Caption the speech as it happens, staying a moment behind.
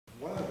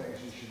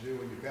things you should do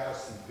when you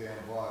pass these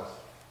damn laws.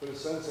 Put a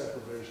sunset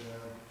provision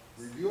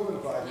in, review them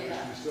in 5 years,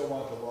 you still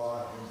want the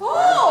law.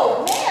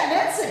 Oh, man,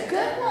 that's a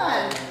good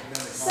one.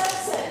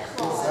 Sunset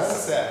clause.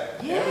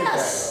 Sunset.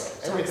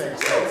 Yes. Everything.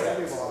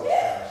 Every law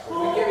that's passed. Let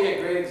me give you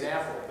a great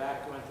example.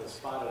 Back when the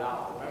spotted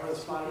owl. Remember the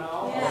spotted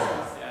owl?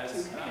 Yeah.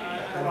 Yes.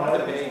 I don't want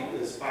to debate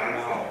the spotted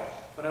owl,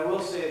 but I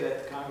will say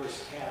that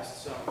Congress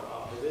passed some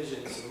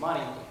provisions, some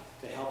money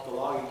to help the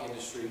logging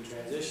industry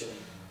transition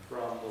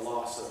from the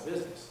loss of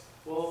business.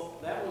 Well,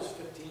 that was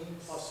 15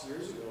 plus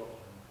years ago.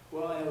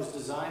 Well, and it was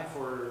designed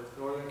for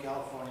Northern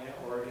California,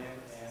 Oregon,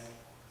 and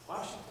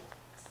Washington.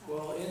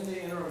 Well, in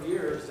the interim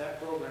years,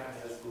 that program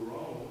has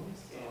grown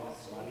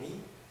in money,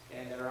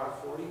 and there are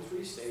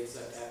 43 states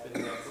that tap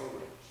into that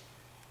program.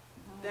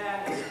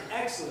 That is an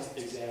excellent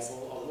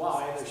example of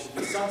why there should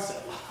be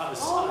sunset laws.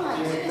 Oh my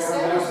You goodness,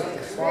 compare that that was with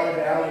the spotted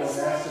owl will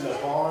nest in a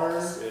barn,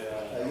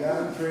 Yeah. a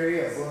young tree,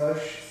 a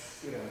bush,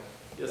 you know.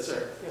 Yes,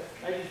 sir.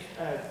 Yeah, I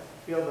just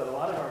feel that a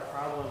lot of our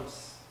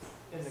problems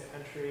in the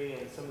country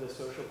and some of the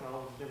social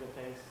problems and different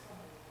things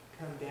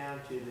come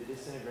down to the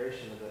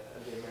disintegration of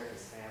the American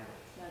family.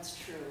 That's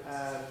true.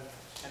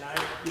 And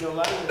a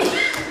lot of the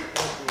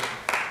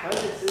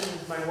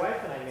decisions my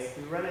wife and I make,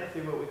 we run it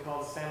through what we call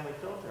the family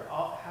filter.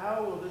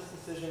 How will this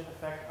decision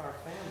affect our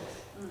family?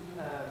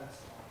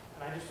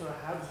 And I just want to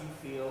know, how do you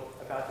feel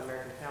about the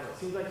American family? It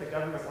seems like the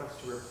government wants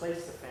to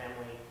replace the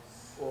family,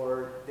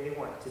 or they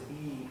want to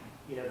be,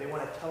 they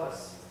want to tell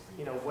us,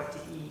 what to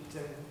eat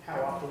and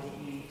how often to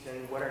eat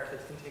and what our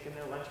kids can take in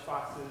their lunch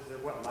boxes or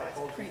what light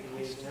bulbs we can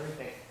use and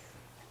everything.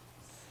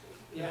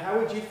 How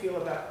would you feel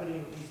about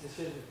putting these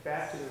decisions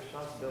back to the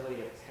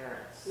responsibility of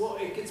parents? Well,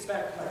 it gets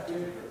back to my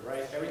theory,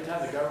 right? Every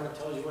time the government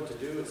tells you what to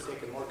do, it's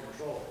taking more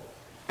control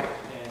and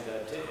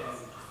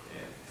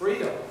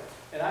freedom.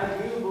 And I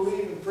do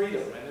believe in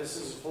freedom, and this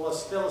is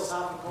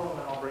philosophical, and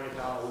then I'll bring it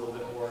down a little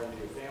bit more into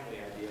your family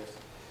ideas.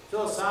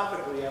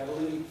 Philosophically, I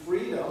believe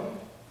freedom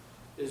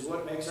is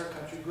what makes our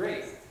country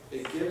great.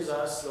 It gives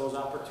us those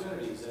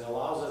opportunities and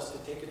allows us to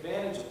take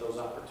advantage of those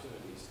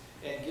opportunities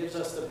and gives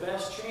us the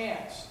best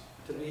chance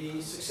to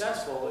be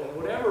successful in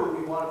whatever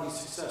we want to be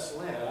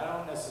successful in. And I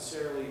don't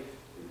necessarily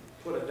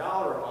put a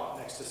dollar amount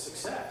next to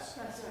success.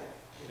 That's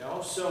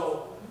right.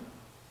 So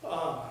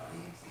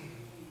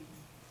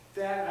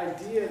that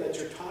idea that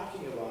you're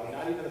talking about,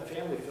 not even a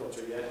family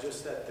filter yet,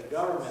 just that the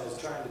government is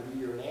trying to be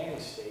your nanny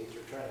state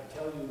or trying to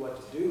tell you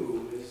what to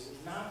do is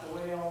not the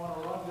way I want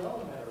to run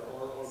government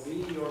or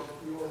be your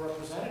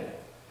representative.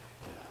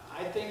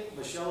 I think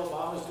Michelle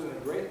Obama is doing a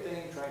great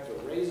thing trying to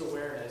raise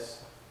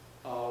awareness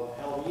of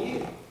healthy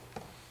eating.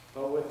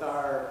 But with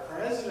our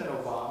President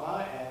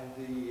Obama and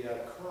the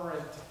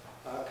current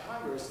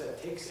Congress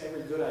that takes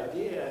every good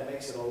idea and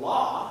makes it a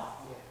law,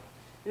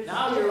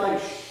 now you're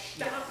like,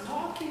 stop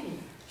talking.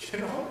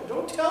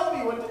 Don't tell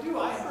me what to do.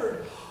 I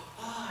heard,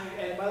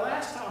 at my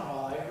last town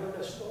hall, I heard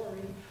a story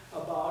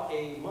about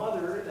a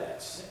mother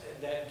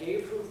that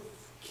gave her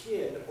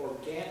kid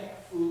organic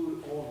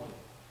food only.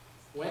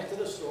 Went to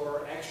the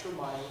store, extra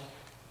money,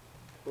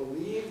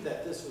 believed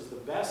that this was the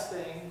best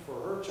thing for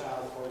her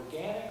child,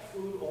 organic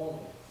food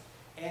only.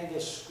 And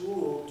the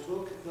school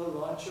took the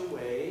lunch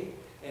away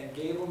and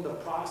gave them the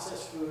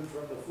processed food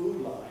from the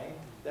food line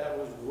that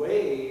was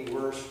way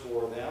worse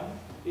for them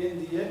in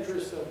the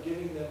interest of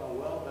giving them a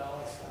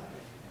well-balanced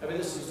diet. I mean,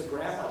 this is the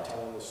grandma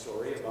telling the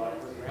story about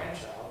her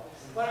grandchild.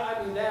 But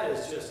I mean, that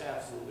is just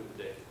absolutely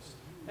ridiculous.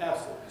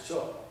 Absolutely.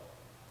 So,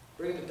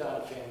 bring it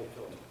down to family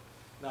filter.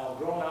 Now,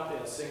 growing up in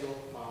a single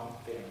mom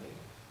family,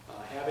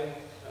 having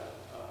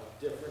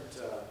different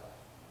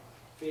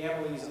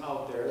families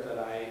out there that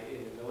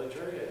in the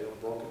military, I know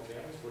broken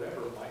families,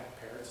 whatever. My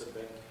parents have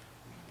been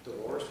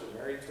divorced and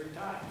married 3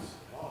 times.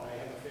 I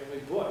have a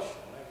family Bush. I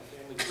don't have a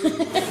family Tree.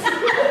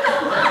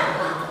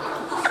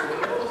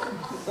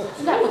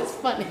 That was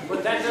funny.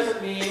 But that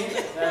doesn't mean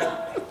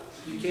that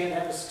you can't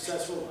have a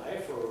successful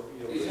life or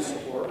good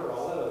support or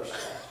all that other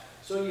stuff.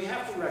 So you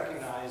have to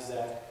recognize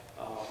that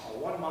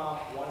one mom,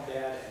 one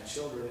dad, and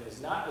children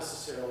is not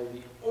necessarily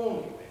the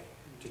only way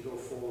to go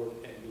forward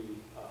and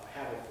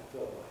have a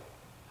fulfilled life.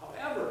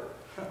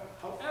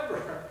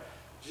 However,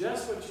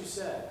 just what you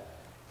said,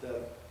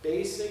 the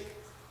basic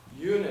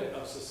unit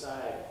of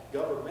society,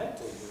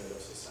 governmental unit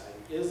of society,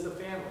 is the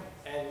family.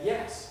 And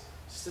yes,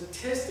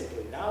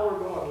 statistically, now we're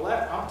going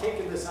left. I'm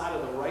taking this out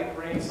of the right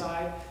brain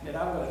side, and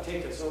I'm going to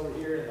take this over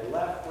here in the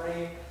left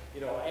brain,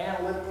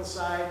 analytical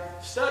side.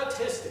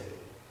 Statistically,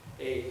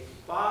 a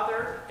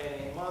father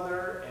and a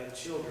mother and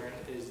children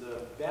is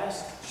the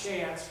best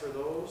chance for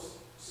those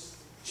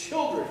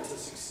children to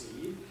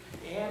succeed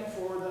and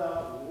for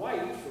the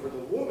wife or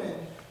the woman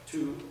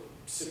to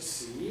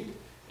succeed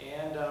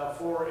and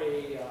for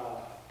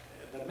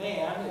the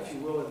man, if you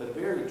will, in the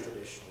very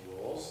traditional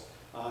roles,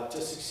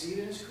 to succeed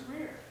in his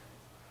career.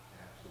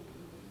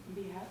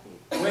 Be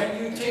happy.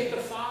 When you take the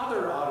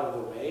father out of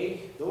the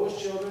way,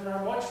 those children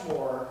are much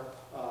more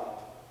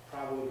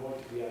probably going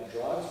to be on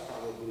drugs,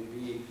 probably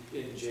be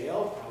in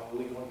jail,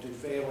 probably going to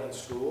fail in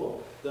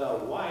school. The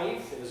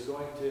wife is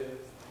going to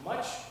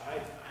I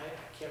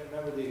can't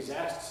remember the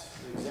exact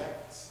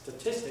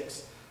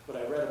statistics, but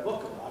I read a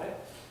book about it.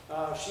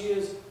 She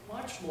is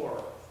much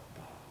more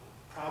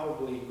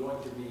probably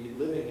going to be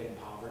living in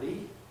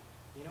poverty,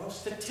 you know,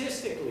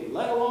 statistically,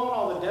 let alone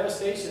all the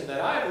devastation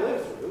that I've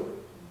lived through,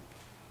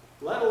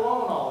 let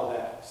alone all of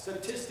that.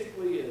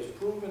 Statistically, it is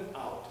proven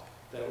out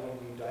that when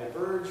you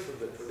diverge from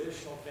the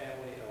traditional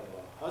family of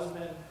a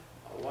husband,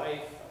 a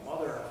wife, a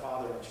mother, a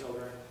father, and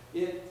children,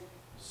 it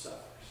suffers.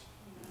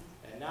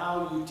 And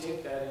now you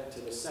take that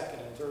into the second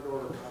and third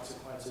order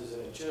consequences,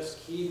 and it just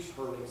keeps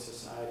hurting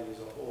society as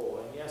a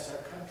whole. And yes,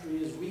 our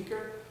country is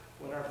weaker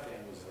when our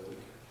families are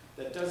weaker.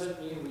 That doesn't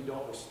mean we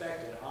don't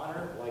respect and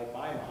honor, like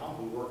my mom,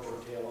 who worked her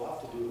tail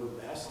off to do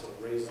her best to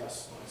raise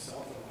us,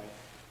 myself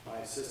and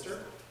my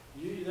sister.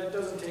 That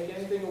doesn't take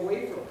anything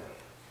away from her.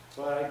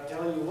 But I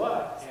tell you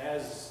what,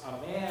 as a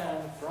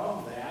man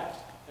from that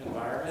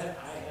environment,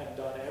 I have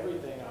done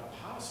everything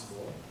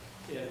possible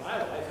in my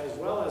life, as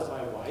well as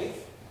my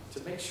wife, to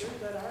make sure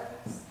that our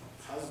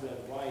husband,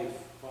 wife,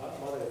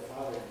 mother,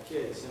 father, and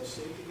kids have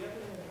stayed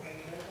together and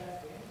met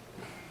that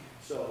family.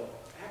 So,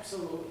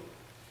 absolutely.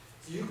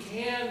 You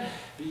can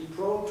be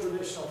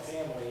pro-traditional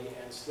family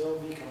and still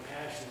be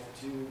compassionate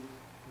to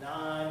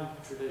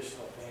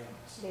non-traditional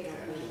families. They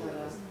don't live with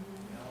us.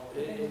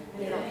 They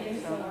don't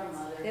think so.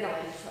 They don't.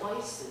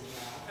 Twice the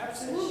job.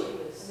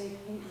 Absolutely.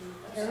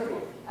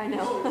 Terrible. I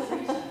know.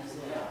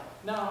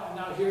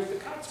 Now here's the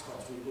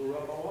consequence. We grew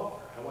up on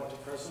welfare. I went to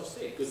Fresno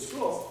State, good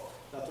school.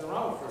 Nothing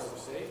wrong with Fresno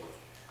State.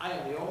 I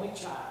am the only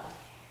child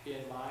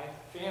in my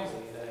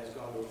family that has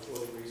gone to a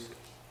 4-degree school.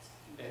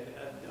 And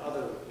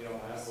other,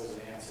 my uncles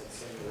and aunts had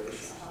similar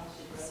issues.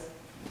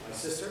 My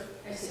sister?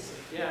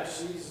 Yeah,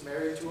 she's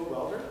married to a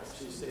welder.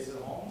 She stays at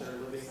home. They're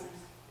living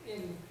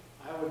in,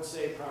 I would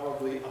say,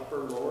 probably upper,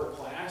 lower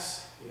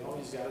class.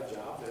 He's got a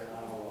job. They're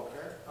not on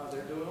welfare.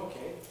 They're doing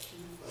okay.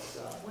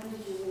 But, when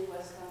did you leave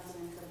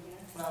Wisconsin and come here?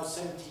 when I was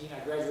 17, I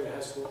graduated high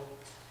school,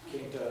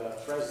 came to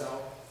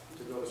Fresno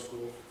to go to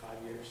school for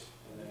 5 years,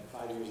 and then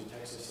 5 years in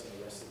Texas, and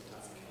the rest of the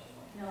time in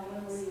California. Now,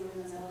 when were you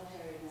in the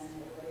military then?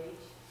 At what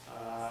age?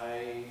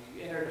 I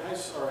entered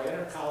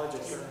college.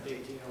 I turned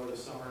 18 over the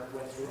summer.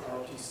 Went through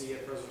ROTC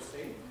at Fresno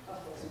State.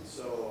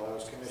 So I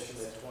was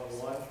commissioned at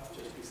 21,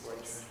 just before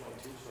I turned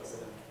 22. So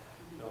I've been in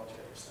the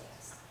military ever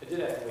since. I did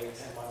have to wait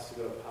 10 months to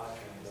go to pod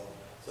training though.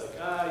 It's like,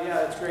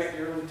 yeah, that's great.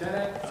 You're a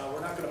lieutenant.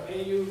 We're not going to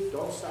pay you.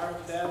 Don't starve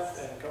to death,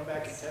 and come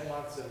back in 10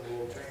 months, and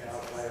we'll train you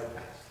out by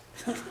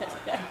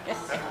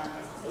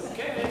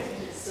okay.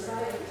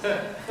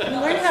 We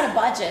learned how to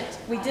budget.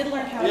 We did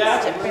learn how to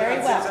budget very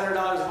well. $600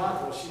 a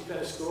month. Well, she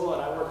finished school,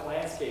 and I worked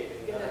landscaping.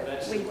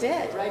 We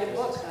did. Write a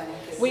book, honey.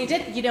 We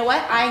did. You know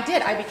what? I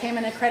did. I became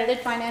an accredited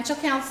financial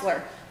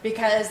counselor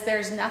because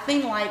there's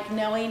nothing like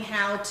knowing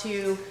how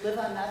to Live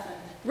on nothing.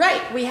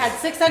 Right, we had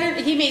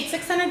he made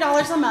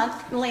 $600 a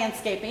month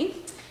landscaping,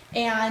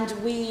 and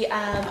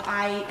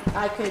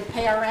I could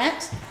pay our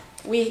rent.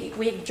 We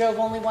drove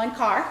only one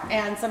car,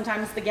 and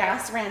sometimes the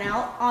gas ran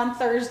out on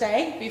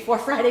Thursday before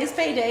Friday's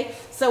payday,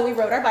 so we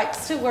rode our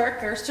bikes to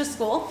work or to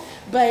school.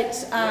 But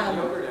we had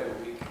yogurt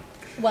every week.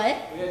 What?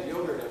 We had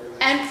yogurt every week.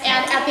 And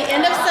at the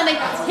end of Sunday,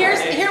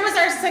 here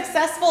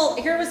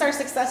was our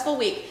successful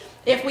week.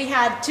 If we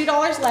had $2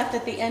 left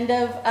at the end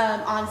of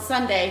on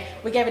Sunday,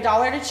 we gave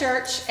 $1 to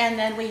church, and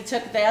then we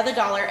took the other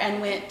 $1 and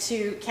went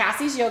to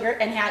Cassie's Yogurt,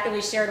 and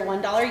we shared a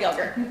 $1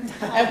 yogurt.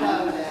 I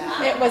love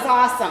that. It was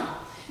awesome,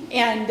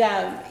 and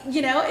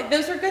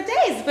those were good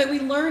days. But we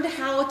learned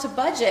how to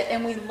budget,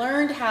 and we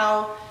learned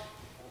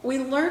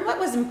what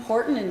was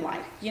important in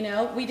life.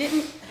 We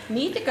didn't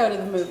need to go to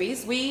the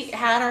movies. We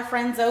had our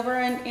friends over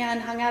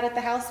and hung out at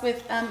the house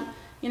with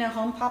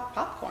home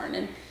popcorn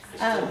and.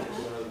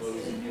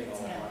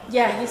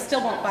 Yeah, he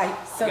still won't buy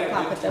soda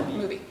pop at the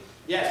movie.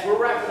 Yes, we're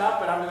wrapping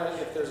up, and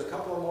if there's a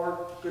couple of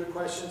more good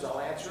questions, I'll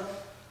answer them.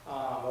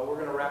 But we're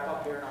gonna wrap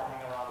up here, and I'll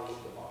hang around a little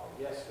bit longer.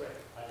 Yes, great.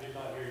 I did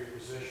not hear your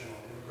position on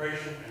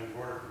immigration and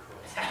border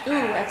control.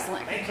 Ooh,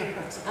 excellent. Thank you.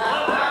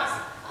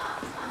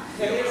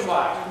 And here's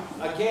why.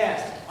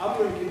 Again, I'm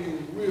gonna give you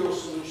a real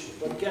solution,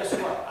 but guess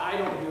what? I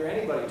don't hear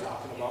anybody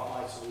talking about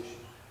my solution.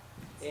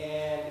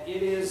 And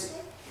it is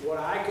what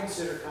I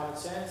consider common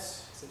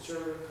sense,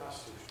 conservative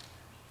constitution.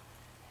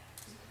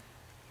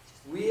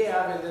 We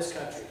have in this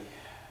country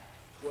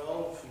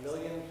 12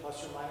 million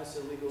plus or minus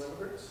illegal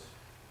immigrants.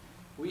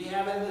 We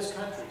have in this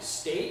country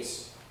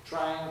states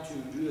trying to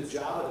do the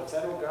job of the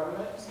federal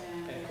government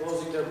and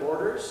closing their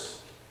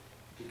borders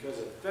because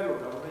the federal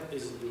government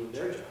isn't doing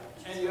their job.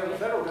 And you have the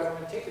federal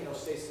government taking those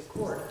states to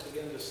court to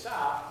get them to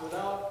stop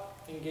without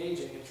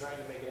engaging and trying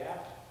to make it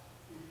happen.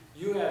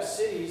 You have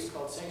cities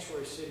called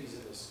sanctuary cities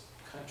in this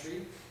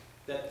country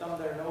that thumb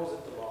their nose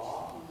at the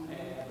law and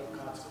have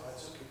no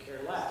consequences, could care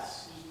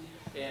less,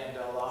 and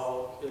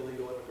allow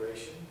illegal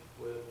immigration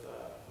with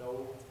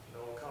no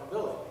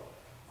accountability.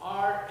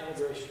 Our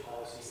immigration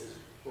policy is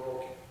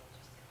broken,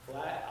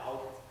 flat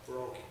out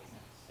broken,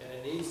 and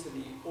it needs to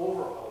be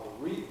overhauled,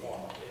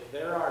 reformed. If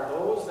there are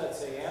those that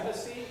say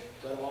amnesty,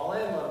 let them all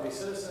in, let them be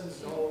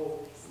citizens, no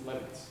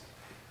limits.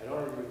 I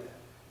don't agree with that.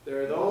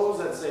 There are those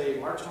that say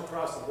march them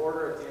across the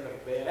border at the end of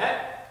a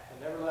bayonet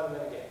and never let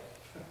them in again.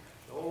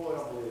 No, I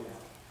don't believe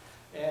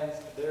that. And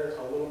they're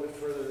a little bit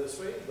further this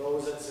way,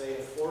 those that say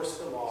enforce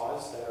the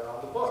laws that are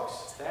on the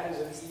books. That is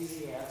an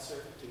easy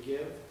answer to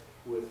give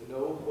with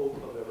no hope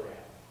of ever happening.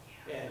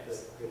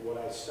 And what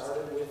I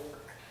started with,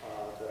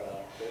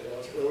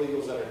 the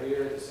illegals that are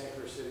here, the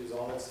sanctuary cities,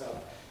 all that stuff,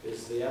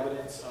 is the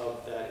evidence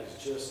of that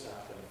is just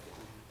not going to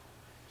be.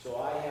 So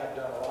I have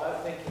done a lot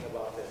of thinking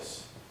about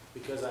this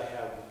because I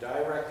have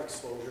direct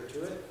exposure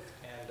to it.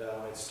 And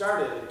it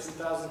started in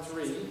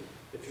 2003.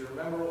 If you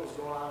remember what was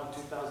going on in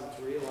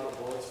 2003, a lot of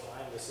bullets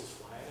flying, missiles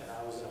flying, and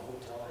I was in a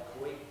hotel in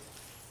Kuwait.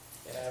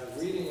 And I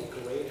was reading in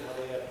Kuwait how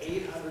they have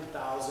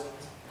 800,000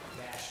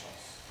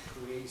 nationals,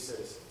 Kuwaiti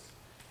citizens,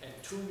 and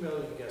 2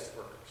 million guest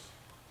workers.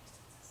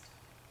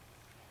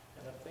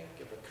 And I think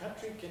if a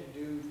country can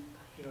do,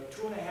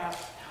 2.5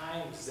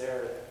 times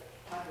their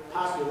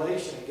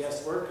population of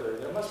guest worker,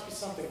 there must be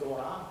something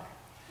going on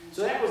there.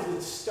 So that was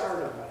the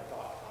start of my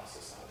thought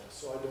process on this.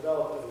 So I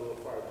developed it a little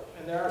farther.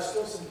 And there are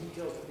still some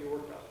details to be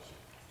worked out.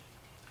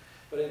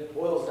 But it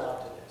boils down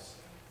to this.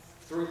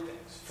 3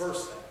 things.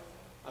 First thing,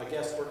 a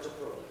guest worker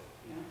program.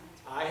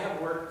 I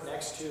have worked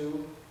next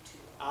to,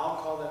 I'll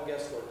call them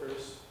guest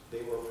workers.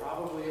 They were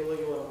probably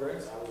illegal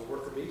immigrants. I was a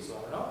worker bee, so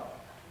I don't know.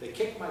 They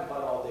kicked my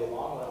butt all day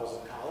long when I was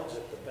in college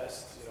at the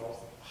best,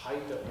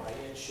 height of my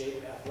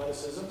in-shape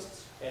athleticism.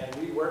 And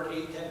we work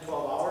 8, 10,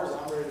 12 hours.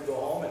 I'm ready to go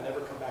home and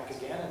never come back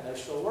again, and they're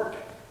still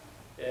working.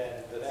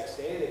 And the next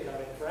day, they come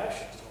in for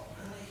action.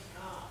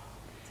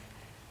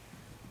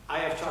 I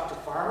have talked to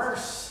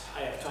farmers,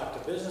 I have talked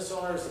to business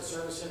owners, the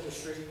service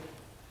industry.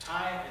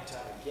 Time and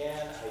time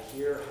again, I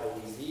hear how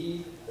we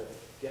need the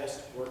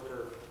guest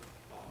worker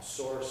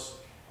source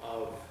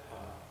of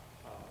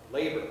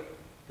labor.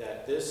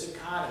 That this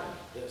economy,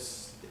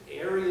 the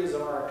areas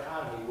of our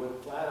economy would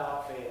flat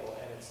out fail.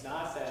 And it's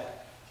not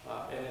that,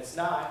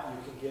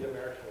 you can get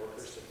American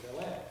workers to fill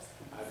in.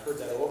 I've heard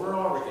that over and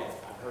over again.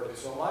 I've heard it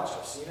so much,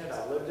 I've seen it,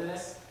 I've lived in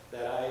it,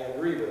 that I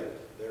agree with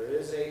it. There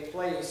is a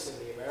place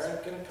in the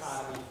American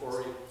economy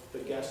for the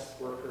guest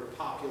worker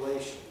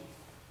population.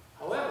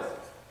 However,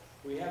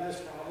 we have this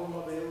problem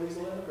of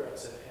illegal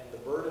immigrants and the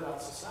burden on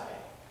society.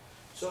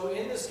 So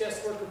in this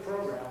guest worker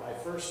program, my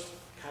first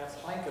kind of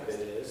plank of it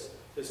is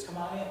come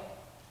on in.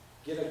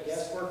 Get a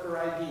guest worker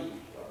ID,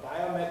 a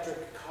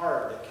biometric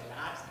card that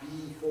cannot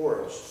be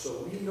forged,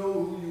 so we know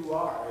who you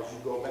are as you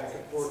go back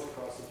and forth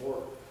across the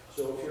border.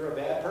 So if you're a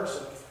bad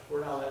person,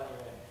 we're not letting you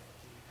in.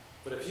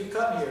 But if you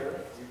come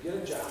here, you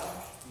get a job,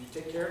 you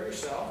take care of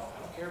yourself,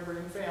 I don't care,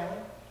 bring family,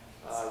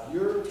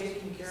 you're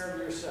taking care of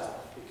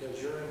yourself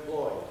because you're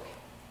employed.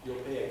 You'll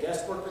pay a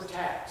guest worker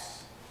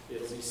tax.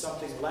 It'll be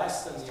something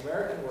less than the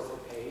American worker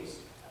pays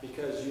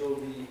because you'll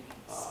be,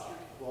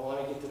 well,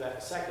 let me get to that in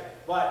a second.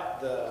 But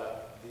the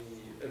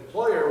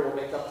employer will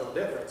make up the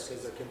difference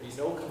because there can be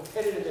no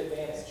competitive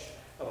advantage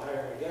of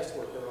hiring a guest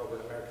worker over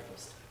an American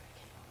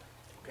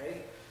worker.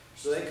 Okay?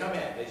 So they come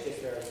in, they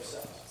take care of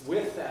themselves.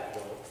 With that,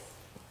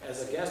 though,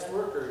 as a guest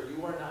worker,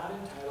 you are not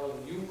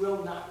entitled, you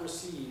will not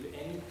receive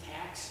any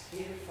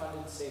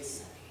taxpayer-funded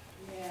safety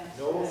net. Yes.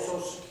 No Social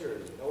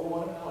Security, no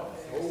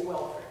unemployment, no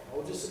welfare,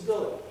 no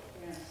disability.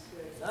 Yes,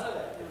 good. None of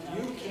that.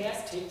 If you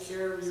can't take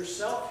care of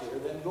yourself here,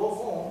 then go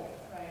home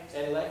Right.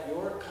 and let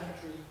your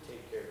country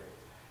take care of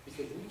it.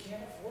 Because we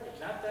can't afford it.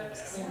 Not that,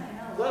 I mean,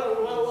 I know. let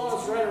alone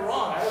it's right or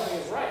wrong, I don't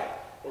think it's right.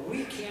 But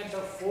we can't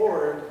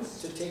afford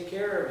to take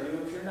care of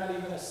you if you're not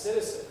even a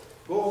citizen.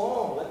 Go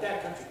home, let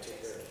that country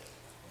take care of it.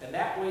 And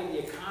that way the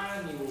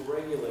economy will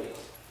regulate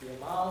the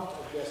amount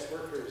of guest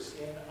workers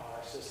in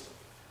our system,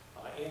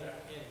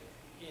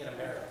 in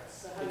America.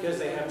 So how Because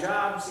do you they have say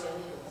jobs. the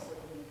illegals,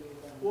 what do you do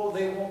with them? Well,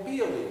 they won't be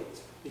illegal.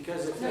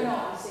 Because if No, they no,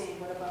 I'm saying,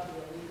 what about the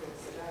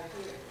illegals that are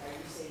here? Are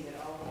you saying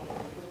that all the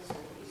illegals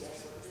will be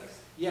guest workers?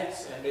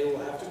 yes, and they will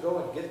have to go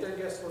and get their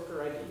guest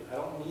worker ID. I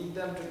don't need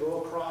them to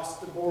go across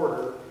the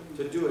border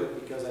to do it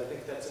because I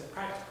think that's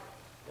impractical.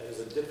 That is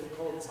a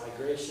difficult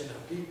migration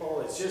of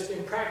people. It's just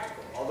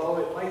impractical.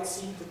 Although it might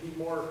seem to be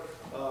more,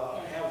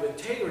 have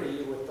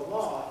integrity with the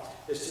law,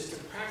 it's just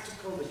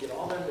impractical to get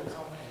all them to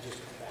come and just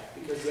come back.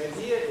 Because the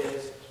idea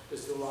is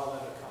to allow them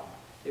to come.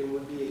 It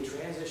would be a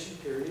transition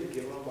period,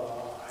 give them,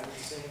 I would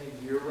say in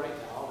a year right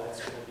now, that's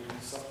going to be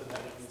something that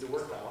we need to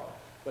work out.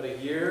 But a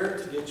year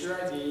to get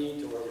your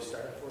ID to where we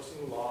start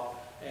enforcing the law,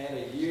 and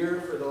a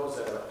year for those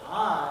that are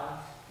on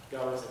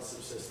government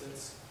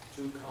subsistence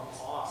to come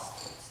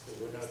off. So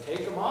we're going to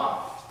take them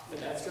off,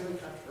 and that's going to be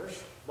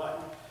controversial.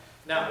 But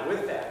now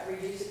with that,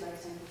 Reduce it by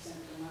 10%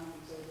 per month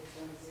until it's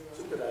down to 0. it's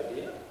a good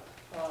idea.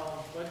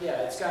 But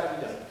yeah, it's got to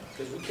be done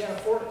because we can't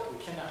afford it.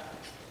 We cannot.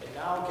 And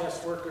now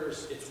guest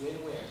workers, it's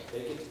win-win.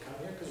 They get to come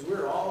here because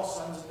we're all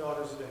sons and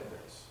daughters of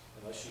immigrants,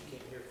 unless you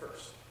came here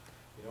first.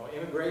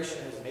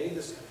 Immigration has made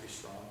this country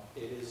strong.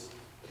 It is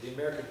the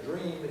American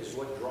dream is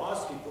what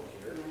draws people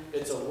here.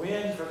 It's a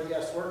win for the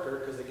guest worker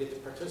because they get to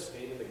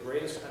participate in the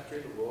greatest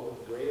country in the world,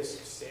 with the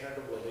greatest standard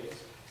of living,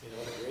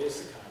 the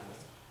greatest economy.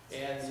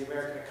 And the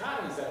American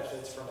economy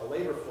benefits from a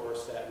labor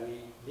force that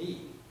we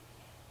need.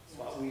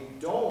 but we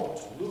don't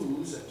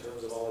lose in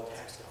terms of all the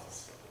tax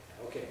dollars.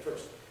 Okay,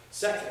 first.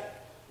 Second,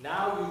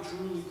 now you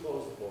truly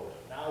close the border.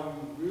 Now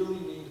you really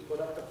need to put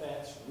up the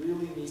fence,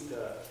 really need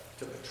to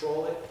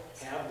patrol it,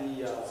 have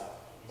the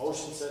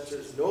motion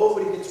sensors.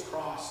 Nobody gets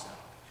across now,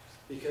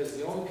 because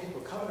the only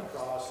people coming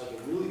across are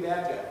the really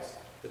bad guys,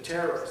 the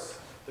terrorists,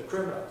 the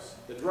criminals,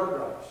 the drug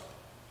runners.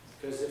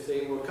 Because if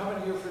they were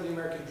coming here for the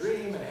American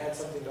dream and had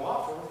something to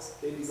offer,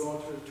 they'd be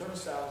going through the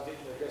turnstiles,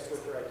 getting their guest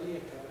worker ID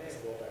and coming in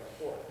and going back and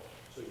forth.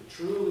 So you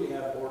truly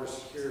have border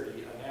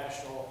security, a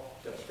national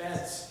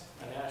defense,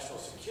 a national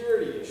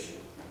security issue.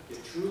 You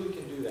truly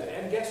can do that.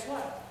 And guess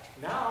what?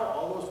 Now,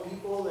 all those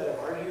people that have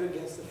argued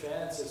against the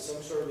fence as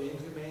some sort of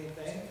inhumane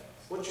thing,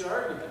 what's your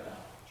argument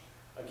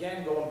now?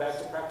 Again, going back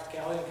to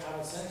practicality and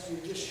common sense,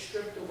 you've just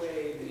stripped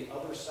away the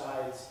other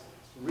side's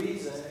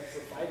reason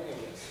for fighting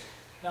against it.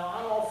 Now,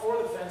 I'm all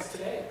for the fence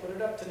today. Put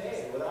it up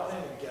today without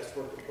any guest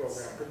worker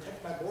program.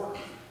 Protect my border.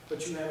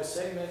 But you have a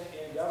segment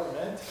in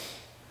government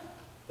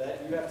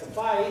that you have to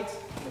fight,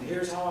 and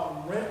here's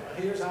how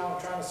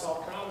I'm trying to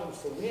solve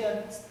problems to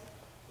win.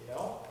 You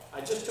know,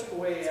 I just took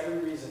away every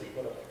reason to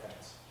put up a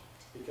fence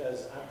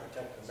because I'm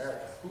protecting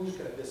America. Who's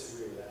going to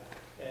disagree with that?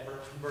 And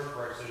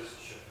Birthright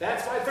citizenship.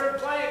 that's my third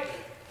plank.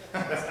 You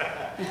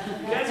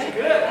guys are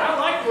good. I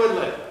like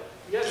Woodland.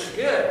 You guys are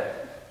good.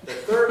 The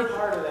third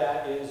part of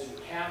that is you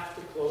have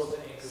to close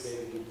the anchor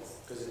baby loophole.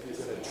 Because if you're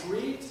going to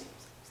treat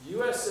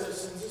U.S.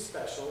 citizens as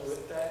special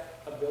with that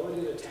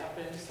ability to tap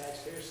into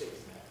taxpayer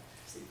safety net,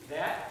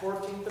 that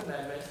 14th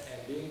Amendment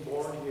and being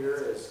born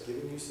here as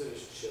giving you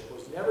citizenship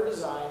was never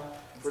designed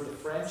for the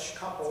French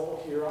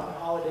couple here on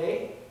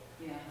holiday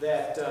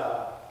that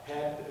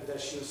that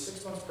she was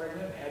 6 months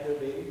pregnant and had their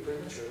baby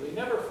prematurely.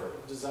 Never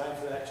designed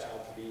for that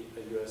child to be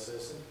a U.S.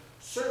 citizen.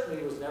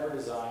 Certainly was never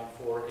designed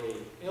for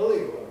an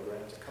illegal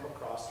immigrant to come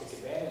across, take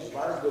advantage of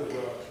our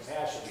goodwill and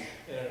compassion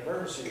in an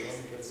emergency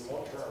room because we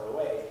won't turn her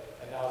away,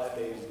 and now that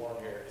baby's born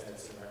here and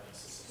it's an American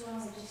citizen. Why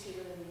don't we just get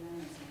rid of the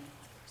amendment?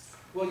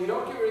 Well, you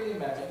don't get rid of the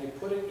amendment, you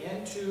put it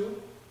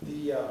into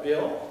the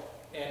bill,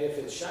 and if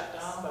it's shut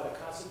down by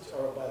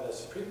the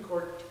Supreme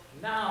Court,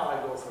 now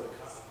I go for the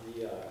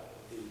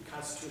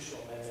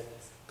constitutional amendment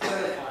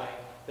clarifying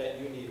that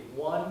you need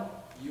one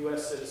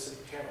U.S. citizen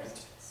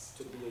parent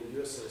to be a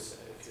U.S. citizen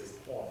if you're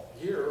born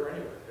here or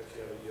anywhere if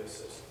you have a U.S.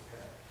 citizen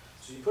parent.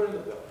 So you put it in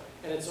the bill.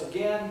 And it's,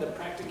 again, the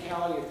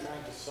practicality of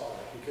trying to solve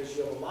it because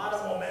you have a lot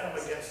of momentum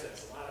against it.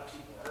 A lot of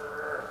people,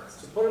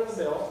 so put it in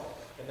the bill.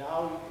 And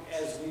now,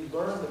 as we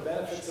learn the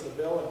benefits of the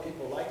bill and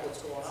people like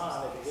what's going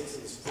on, if it gets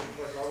to the Supreme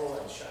Court level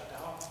and shut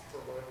down for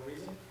whatever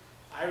reason,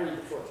 I read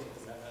the 14th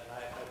Amendment and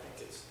I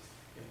think it's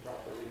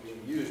improperly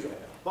being used right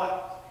now.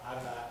 But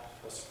I'm not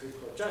a Supreme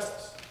Court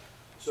justice.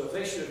 So if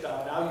they shoot it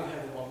down, now you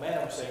have the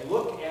momentum saying,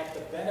 look at the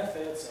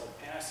benefits of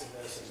passing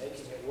this and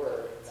making it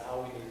work.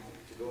 Now we need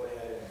to go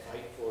ahead and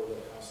fight for the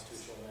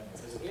constitutional amendment.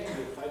 Because again,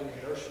 you're fighting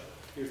inertia.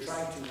 You're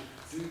trying to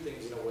do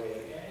things in a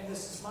way, and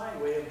this is my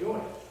way of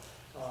doing it.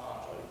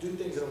 Do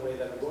things in a way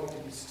that are going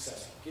to be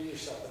successful. Give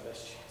yourself the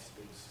best chance of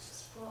being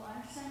successful. Well,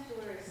 aren't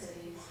sanctuary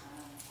cities,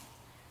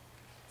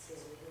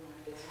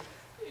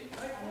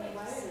 why are they?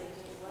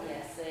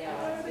 Yes, they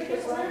are.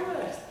 Because why would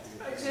it?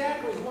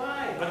 Exactly,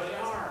 why? But they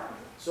are.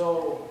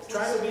 So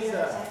try to be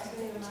the...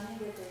 Taxpayer money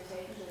that they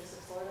take to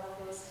support all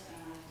those,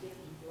 give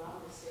them allow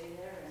them to stay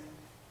there and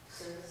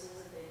services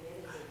that they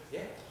get, is it?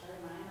 Yeah.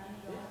 Are my money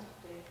going to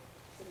the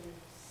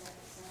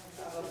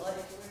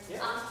Probably.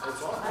 Yeah, it's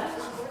all. I don't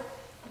know.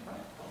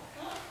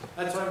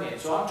 That's what I mean.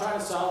 So I'm trying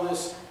to solve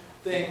this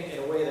thing in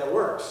a way that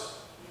works.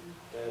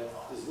 That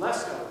is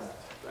less government,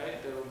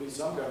 right? There will be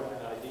some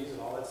government IDs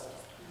and all that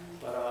stuff.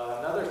 But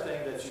another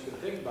thing that you can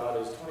think about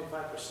is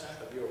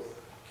 25% of your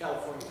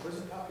California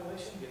prison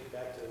population, getting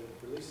back to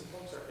releasing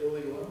folks, are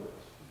illegal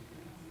immigrants.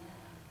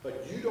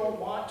 But you don't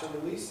want to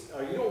release,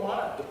 or you don't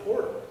want to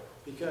deport them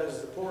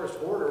because the porous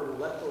border will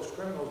let those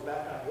criminals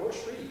back on your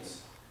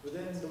streets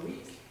within the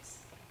week.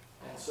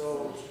 And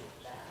so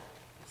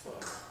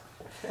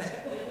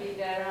We'd be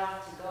better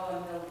off to go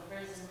and build a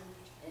prison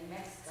in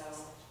Mexico,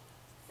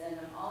 send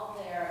them all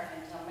there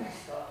and tell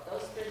Mexico, if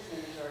those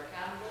prisoners are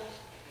accountable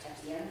at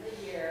the end of the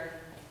year,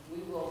 we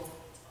will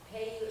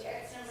pay you X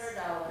number of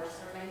dollars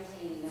for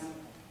maintaining them.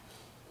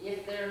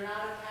 If they're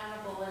not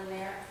accountable in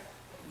there,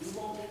 you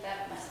won't get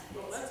that money.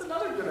 well, that's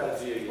another good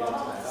idea. You have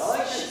tonight. I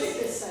like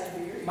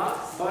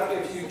that. But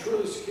if you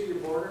truly secure your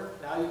border,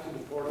 now you can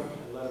deport them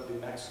and let them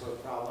be Mexico's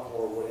problem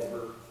or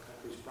whatever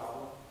country's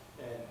problem,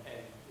 and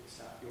it's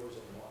not yours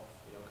anymore,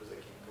 you know, because they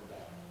can't come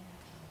back.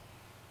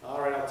 All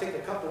right, I'll take a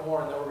couple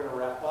more and then we're going to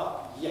wrap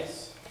up.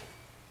 Yes.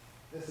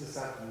 This is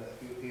something that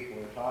few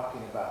people are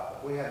talking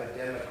about, but we have a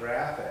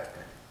demographic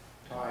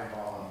time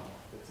bomb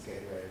that's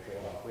getting ready to go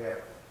off. We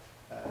have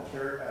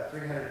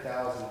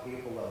 300,000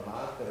 people a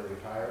month that are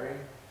retiring,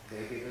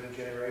 baby boom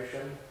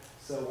generation.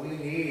 So we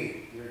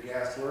need your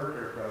guest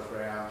worker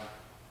program,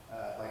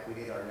 like we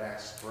need our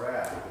next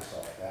spread to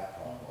solve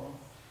that problem.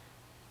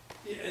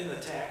 Yeah, in the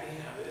tax, you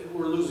know,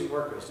 we're losing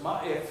workers.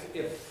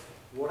 If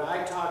what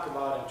I talked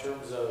about in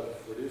terms of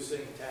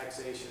reducing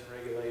taxation,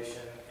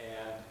 regulation,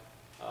 and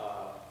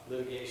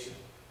litigation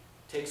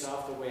takes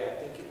off the way I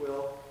think it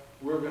will,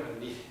 we're gonna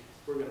need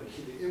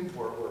the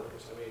import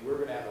workers. I mean, we're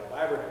gonna have a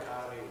vibrant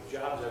economy with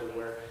jobs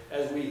everywhere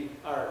as we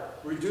are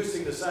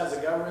reducing the size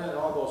of government and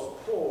all those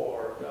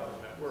poor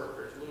government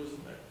workers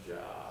losing their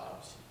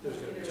jobs. There's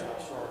gonna be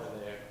jobs for them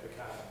in the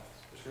economy.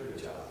 There's gonna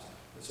be jobs.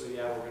 And so,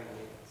 yeah, we're gonna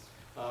need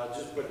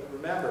them. But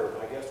remember,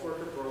 my guest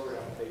worker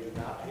program, they do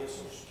not pay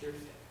Social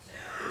Security tax.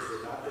 Because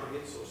they're not gonna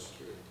get Social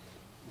Security.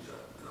 So,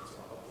 that's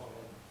all up on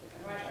them.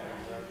 Right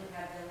now, you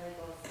have the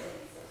legal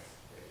status.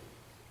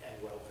 And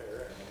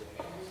welfare and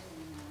everything else.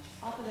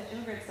 Off of the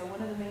immigrants, though,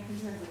 one of the main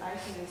concerns that I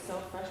see is so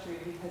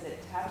frustrating because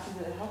it taps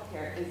into the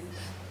healthcare is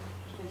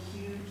the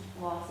huge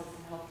losses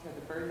in healthcare,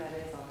 the burden that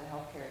is on the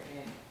healthcare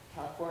in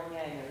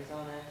California and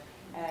Arizona,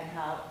 and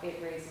how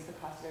it raises the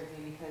cost of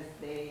everything because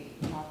they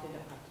often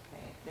don't have to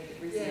pay. They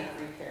get receive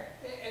free care.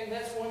 And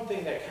that's one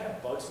thing that kind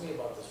of bugs me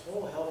about this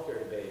whole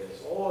healthcare debate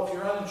is, oh, if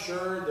you're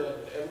uninsured, then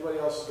everybody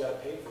else has got to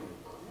pay for you.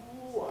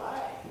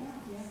 Why?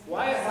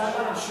 Why, if I'm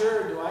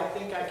uninsured, do I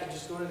think I can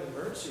just go to the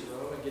emergency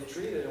room and get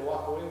treated and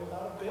walk away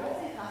without a bill? I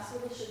think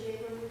hospitals should be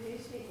able to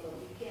refuse people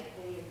if you can't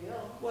pay your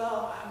bill.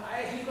 Well,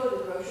 If you go to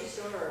the grocery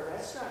store or a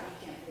restaurant,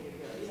 you can't pay your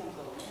bill, you don't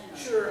go in.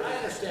 sure, I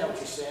understand what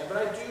you're saying, but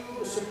I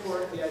do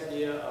support the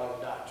idea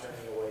of not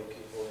turning away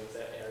people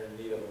that are in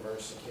need of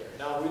emergency care.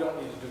 Now, we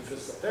don't need to do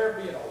physical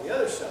therapy and all the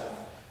other stuff,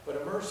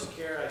 but emergency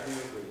care, I do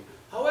agree.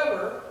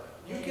 However,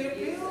 you get a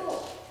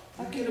bill.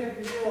 You get a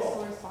bill.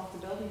 Fiscal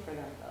responsibility for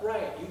them, though.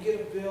 Right, you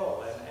get a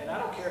bill, and I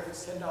don't care if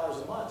it's $10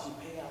 a month, you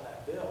pay on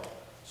that bill.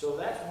 So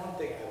that's one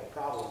thing I have a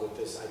problem with,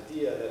 this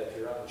idea that if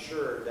you're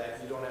uninsured, that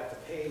you don't have to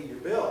pay your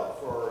bill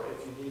for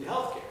if you need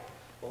health care.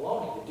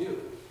 Baloney, you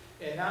do.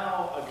 And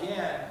now,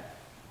 again,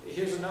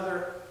 here's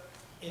another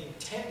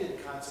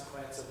intended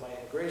consequence of my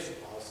immigration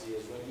policy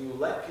is when you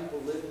let people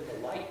live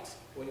in the light,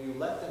 when you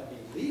let them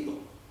be legal,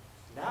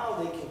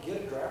 now they can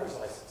get a driver's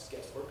license,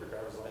 guest worker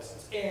driver's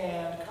license,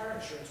 and car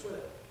insurance with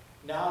it.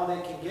 Now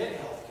they can get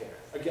health care,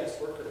 a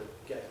guest worker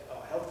get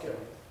health care,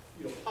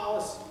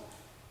 policy,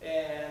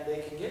 and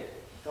they can get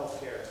health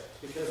care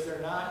because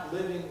they're not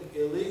living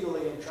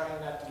illegally and trying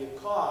not to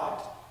get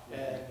caught.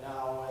 And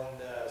now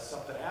when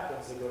something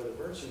happens, they go to the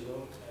emergency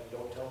room and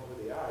don't tell them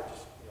who they are,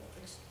 just,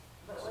 fix them.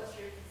 But what's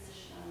your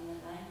position on the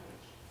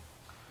language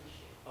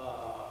issue?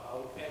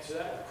 I'll answer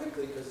that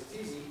quickly because it's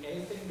easy.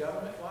 Anything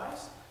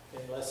government-wise,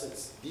 unless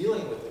it's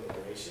dealing with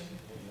immigration,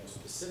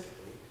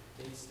 specifically,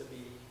 needs to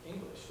be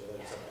English, whether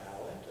it's a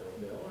ballot or a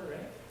bill or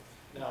anything.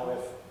 Now,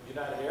 if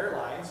United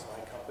Airlines,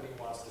 my company,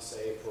 wants to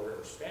say for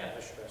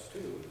Spanish, press 2,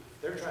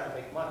 they're trying to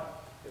make money.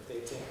 If they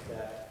think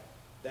that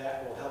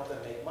that will help them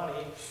make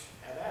money,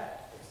 have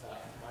at it. It's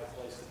not my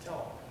place to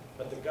tell them.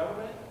 But the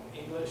government,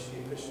 English, the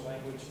official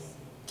language,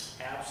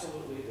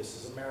 absolutely, this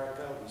is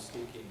America, we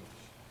speak English.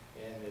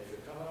 And if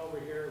you're coming over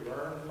here,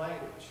 learn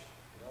language.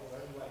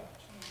 Learn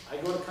language. I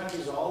go to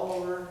countries all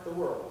over the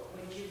world.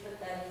 Would you put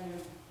that in your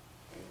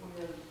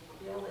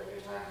bill that you're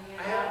talking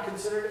about? I haven't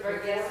considered it For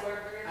before. guest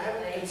workers, I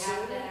haven't they have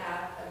considered to it.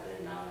 have a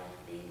good knowledge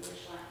of the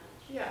English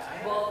language. Yeah, I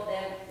haven't. Both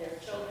them, their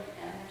children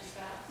and their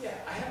spouse. Yeah,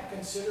 I haven't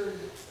considered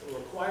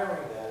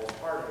requiring that as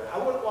part of it. I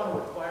wouldn't want to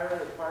require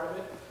it as part of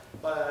it,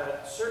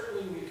 but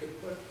certainly we could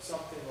put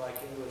something like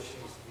English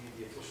needs to be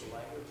the official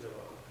language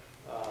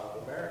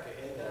of America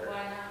in But there.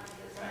 why not?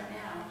 Because right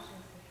now,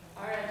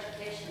 our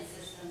education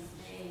system's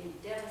being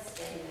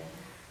devastated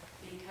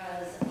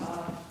because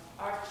of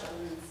our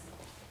children's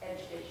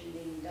education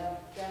being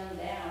dumbed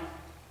down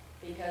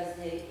because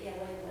the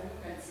illegal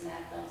immigrants and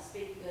that don't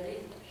speak good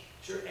English.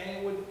 Sure,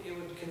 and it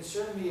would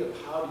concern me of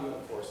how do you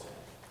enforce that?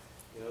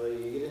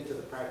 You get into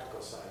the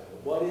practical side of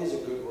it. What is a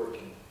good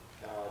working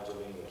knowledge of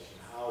English,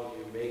 and how do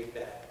you make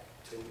that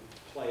to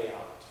play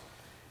out?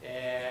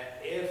 And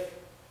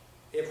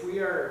if we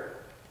are,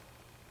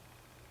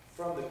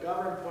 from the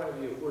government point of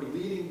view, if we're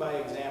leading by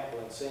example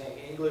and saying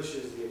English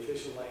is the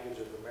official language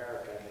of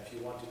America, and if you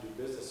want to do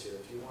business here,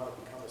 if you want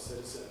to become a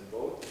citizen and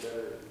vote, you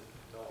better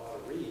know how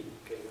to read,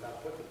 because we're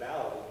not putting the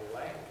ballot in your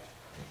language.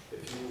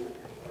 If you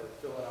are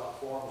filling out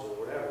forms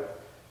or whatever,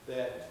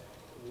 that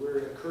we're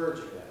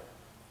encouraging that.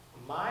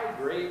 My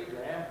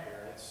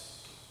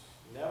great-grandparents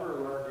never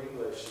learned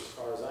English, as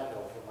far as I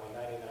know, from my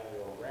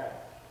 99-year-old grandma.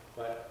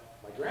 But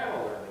my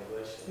grandma learned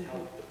English and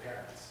helped the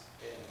parents,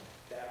 and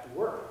that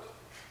worked.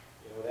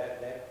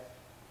 That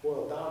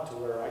boiled down to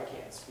where I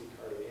can't speak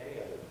hardly any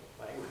other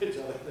language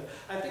other than,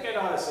 I think I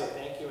know how to say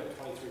thank you in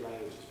 23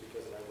 languages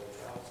because I go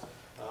travels.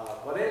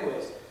 But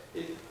anyways,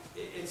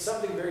 it's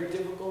something very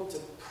difficult to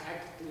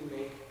practically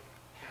make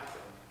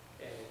happen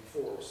and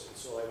enforce. And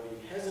so I'd be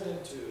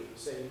hesitant to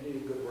say you need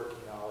a good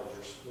working knowledge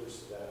or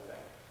words to that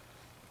effect.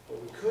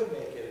 But we could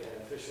make it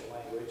an official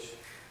language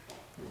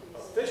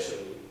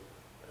officially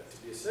to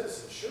be a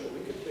citizen. Sure,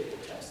 we could take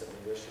a test of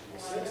English to be a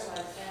Well, I citizen.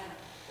 realize that.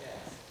 Yeah.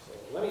 So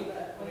let me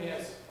But when you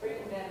ask. bring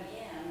them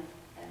in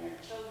and their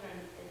children,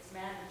 it's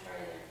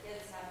mandatory their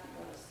kids have to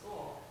go to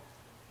school.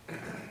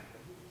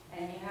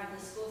 And you have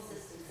the school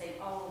system saying,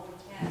 oh, we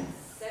can't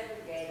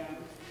segregate them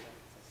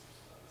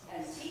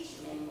and teach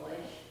them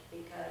English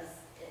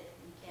because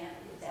you can't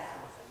do that.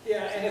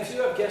 Yeah, and if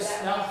you have guest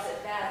now, makes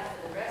it bad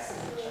for the rest of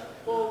the children.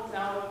 well,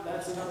 now,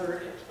 that's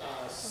another,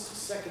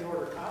 second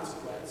order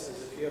consequence,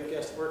 is if you have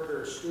guest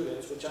worker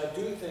students, which I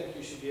do think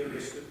you should be able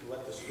to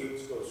let the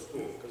students go to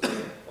school, because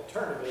the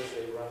alternative is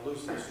they run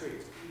loose in the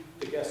streets.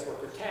 The guest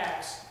worker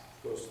tax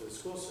goes to the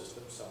school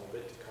system, some of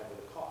it to cover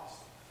the cost.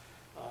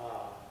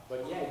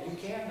 But yeah, you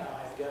can now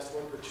have guest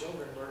worker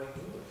children learning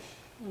English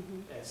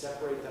and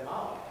separate them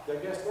out.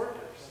 They're guest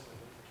workers.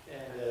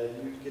 And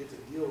you get to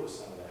deal with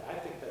some of that. I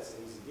think that's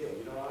an easy deal.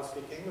 You don't know how to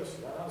speak English,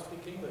 you learn how to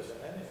speak English,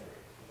 and then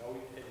integrate. You know,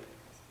 and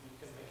you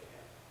can make it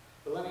happen.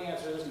 But let me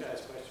answer this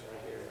guy's question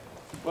right here.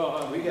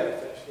 Well, We got to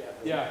finish, yeah.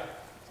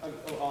 yeah,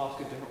 I'll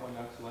ask a different one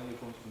now, because language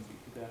one's going to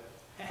beat to death.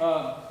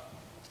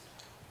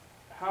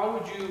 How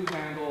would you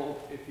handle,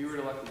 if you were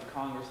elected to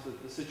Congress,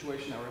 the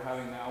situation that we're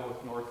having now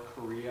with North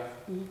Korea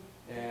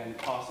and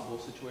possible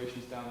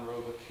situations down the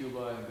road with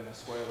Cuba and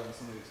Venezuela and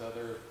some of these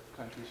other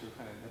countries who are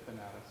kind of nipping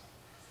at us?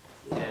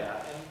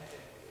 Yeah,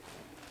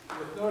 and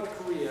with North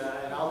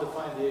Korea, and I'll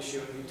define the issue,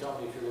 and you tell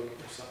me if you're looking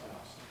for something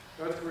else.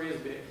 North Korea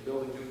is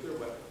building nuclear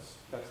weapons.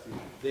 That's the issue.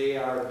 They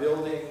are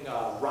building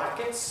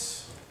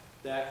rockets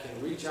that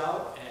can reach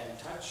out and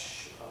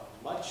touch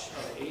much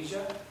of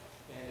Asia.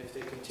 And if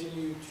they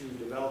continue to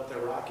develop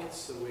their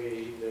rockets the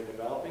way they're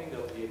developing,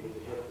 they'll be able to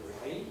hit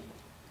Hawaii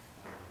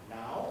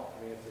now.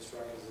 I mean, if this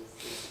rocket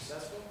is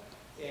successful.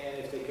 And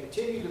if they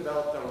continue to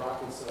develop their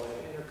rockets, they'll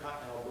have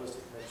intercontinental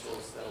ballistic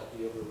missiles that'll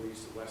be able to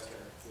reach the western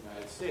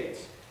United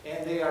States.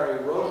 And they are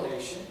a rogue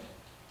nation,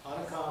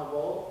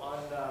 unaccountable,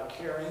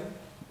 uncaring,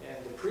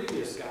 and the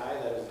previous guy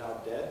that is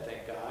now dead,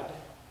 thank God,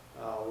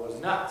 was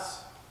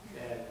nuts.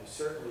 And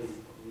certainly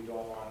you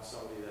don't want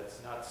somebody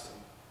that's nuts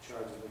in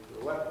charge of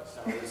nuclear weapons.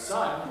 Now his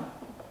son,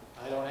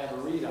 I don't have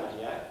a read on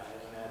yet, I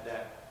haven't had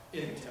that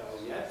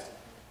intel yet,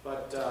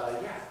 but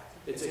yeah,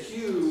 it's a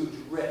huge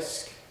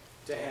risk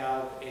to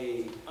have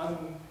a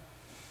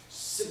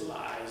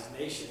uncivilized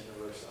nation,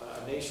 or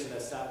a nation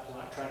that's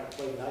not trying to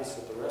play nice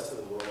with the rest of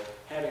the world,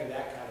 having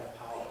that kind of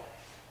power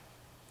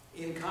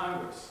in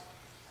Congress.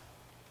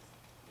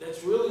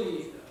 That's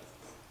really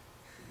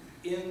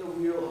in the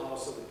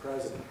wheelhouse of the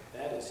president.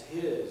 That is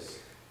his,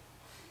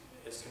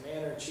 as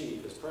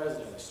commander-in-chief, as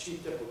president, as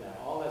chief diplomat,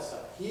 all that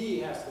stuff. He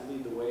has to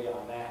lead the way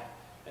on that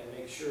and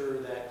make sure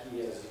that he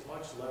has as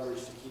much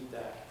leverage to keep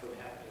that from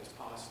happening as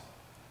possible.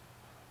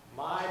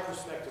 My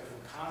perspective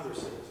from Congress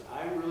is,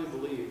 I really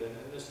believe that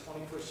in this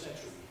 21st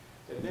century,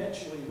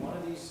 eventually one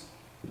of these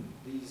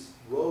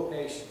rogue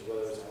nations,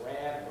 whether it's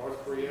Iran, or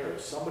North Korea, or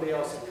somebody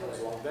else that comes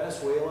along,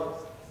 Venezuela,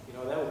 you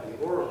know, that would be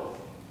horrible.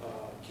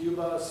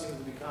 Cuba seems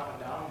to be calming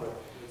down, but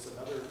it's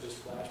another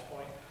just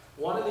flashpoint.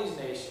 One of these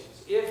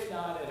nations, if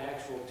not an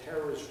actual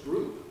terrorist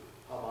group,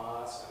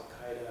 Hamas,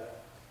 Al-Qaeda,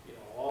 you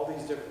know, all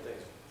these different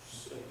things,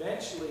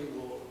 eventually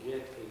will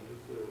get a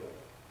nuclear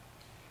weapon.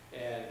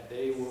 And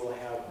they will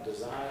have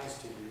designs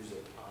to use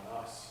it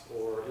on us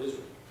or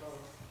Israel.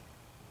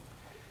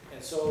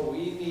 And so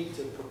we need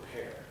to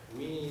prepare.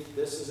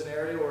 This is an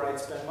area where I'd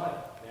spend money.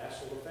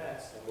 National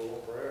defense, number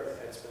one priority,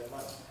 I'd spend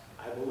money.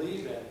 I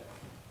believe in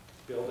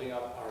building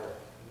up our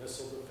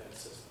missile defense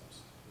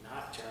systems,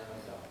 not tearing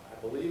them down. I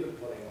believe in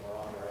putting them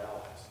around our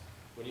allies.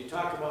 When you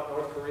talk about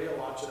North Korea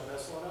launching a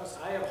missile on us,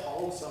 I have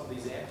hauled some of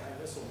these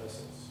anti-missile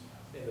missiles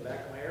in the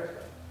back of my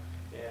airplane.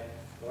 And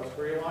North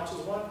Korea launches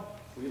one,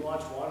 we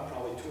launch one,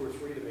 probably 2 or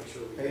 3 to make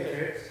sure we hit it.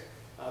 Patriots?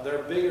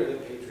 They're bigger than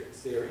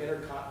Patriots. They are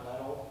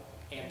intercontinental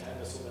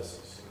anti-missile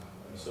missiles.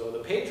 So the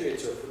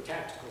Patriots are for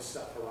tactical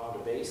stuff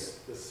around a base.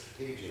 The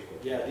strategic.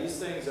 Yeah, these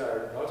things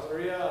are North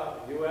Korea,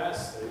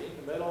 US, they're in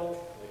the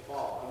middle, they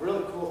fall. A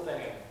really cool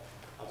thing, and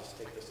I'll just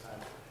take this time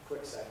for a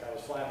quick sec. I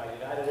was flying my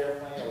United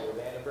airplane over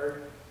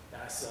Vandenberg,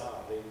 and I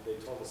saw, they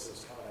told us it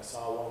was coming, I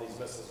saw one of these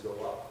missiles go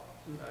up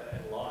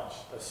and launch.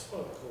 That's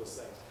one of the coolest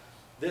things.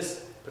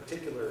 This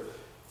particular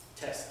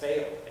test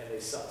failed, and they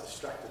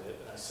self-destructed it,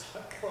 and I saw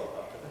it go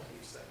up in a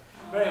huge thing.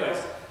 But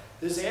anyways,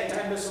 this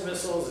anti-missile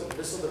missiles and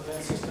missile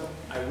defense system,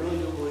 I really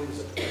do believe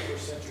is a 21st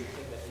century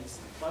thing that needs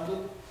to be funded,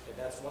 and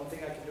that's one thing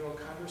I can do in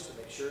Congress to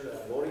make sure that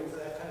I'm voting for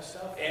that kind of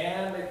stuff,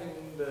 and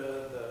making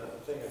the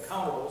thing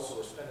accountable, so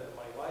we're spending the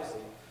money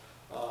wisely.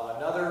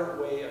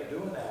 Another way of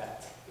doing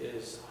that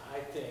is, I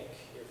think,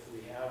 if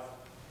we have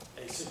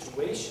a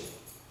situation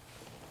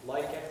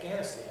like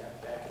Afghanistan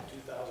back in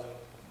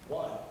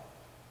 2001,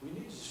 we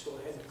need to just go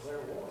ahead and declare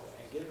war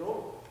and get it over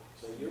with.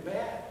 So you're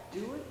bad.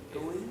 Do it,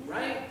 go in.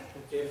 Right?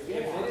 If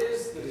it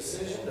is the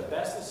decision, the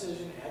best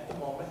decision at the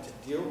moment to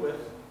deal with,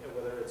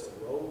 whether it's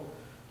a rogue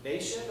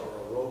nation or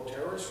a rogue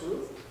terrorist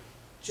group,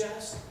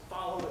 just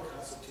follow the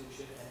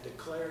Constitution and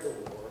declare the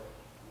war.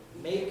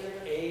 Make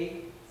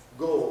a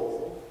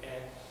goal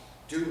and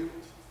do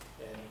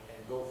it and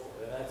go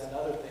for it. And that's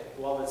another thing.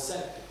 Well, the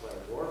Senate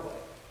declared war, but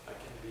I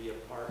can be a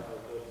part of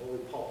the holy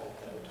pulpit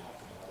that would talk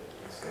about it.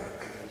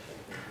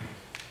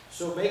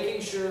 So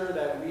making sure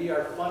that we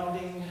are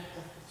funding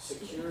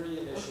security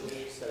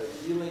initiatives that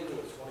are dealing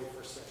with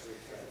 21st century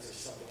threats is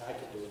something I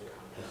can do in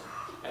Congress.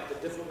 At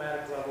the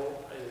diplomatic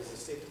level, it is the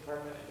State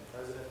Department and the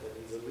President that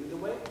needs to lead the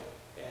way,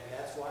 and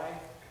that's why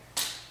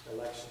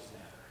elections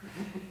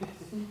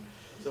matter.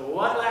 So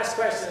one last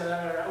question, and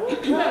then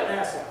we'll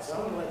ask one, so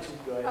I'm gonna let you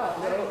go ahead.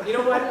 Oh, You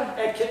know what,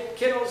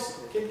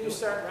 kiddos, can you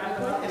start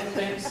wrapping up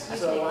things,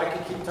 so I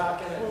can keep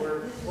talking and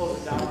we're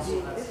closing down,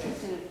 so that's This it.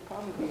 is gonna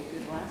probably be a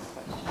good last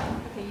question.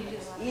 okay, you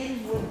just.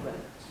 In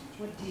Woodland,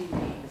 what do you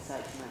need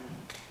besides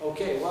money?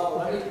 Okay, well,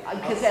 let me.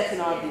 Because that's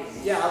an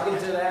obvious. Yeah, I'll get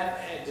to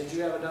that, and did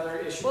you have another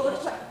issue? Well,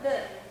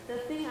 the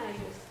thing I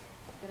was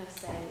gonna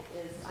say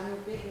is, I'm a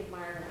big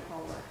admirer of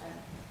Paul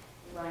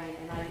Ryan,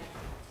 and I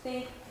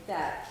think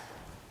that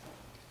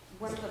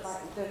one of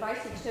the advice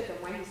he took and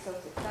why he's so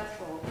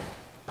successful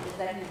is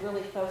that he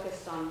really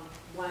focused on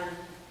one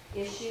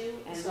issue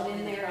and went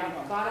in there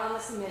and got on the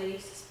committee,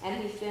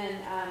 and he's been,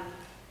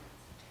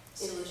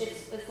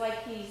 it's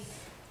like he's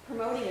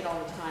promoting it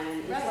all the time, and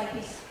it's like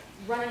he's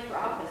running for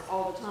office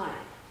all the time.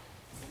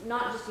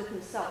 Not just with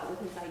himself,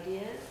 but with his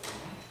ideas.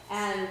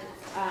 And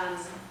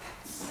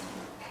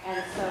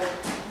so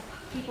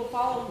people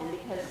follow him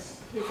because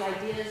his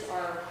ideas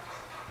are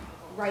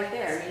right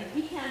there. I mean, if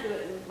he can do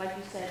it in, like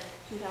you said,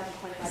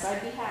 2025,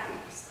 I'd be happy.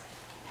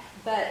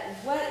 But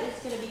what is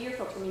going to be your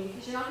focus? I mean,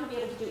 because you're not going to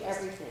be able to do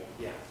everything.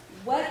 Yeah.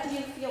 What do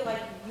you feel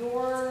like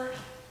you're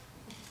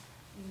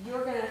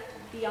going to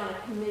be on a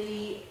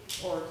committee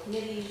or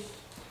committees?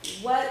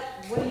 What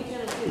are you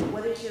going to do?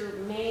 What is your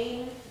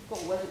main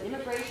goal? Was it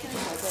immigration?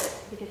 Was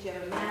it because you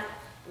have a map?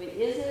 I mean,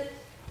 is it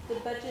the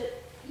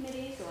budget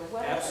committees or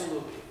what?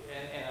 Absolutely,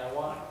 and I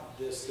want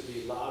this to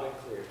be loud and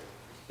clear,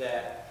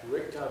 that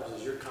Rick Tubbs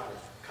is your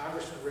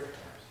Congressman Rick Tubbs.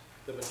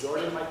 The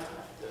majority of my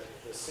time,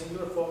 the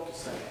singular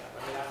focus I mean,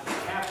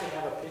 I have to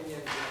have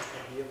opinions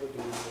and be able to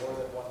do more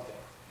than one thing.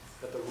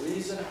 But the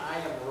reason I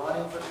am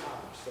running for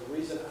Congress, the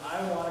reason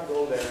I want to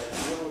go there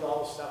and deal with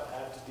all the stuff I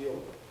have to deal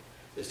with,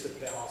 is to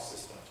balance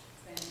this budget.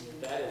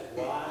 That is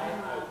why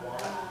I want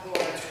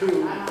to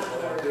do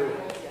what I'm doing.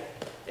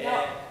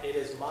 And it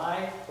is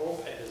my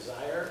hope and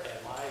desire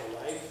and my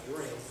life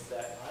dream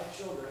that my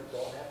children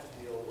don't have to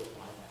deal with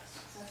my mess.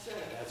 That's And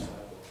right. that's what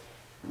I'm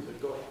doing.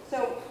 So go ahead. So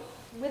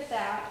with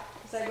that,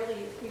 because I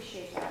really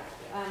appreciate that,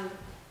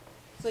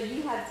 so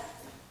you had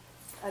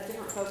a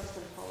different focus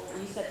than Paul.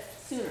 You said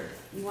sooner.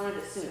 You wanted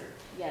it sooner.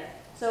 Yeah.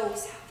 So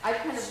I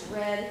kind of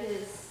read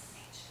his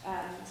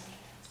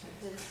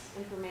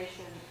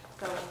information.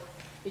 So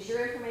is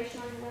your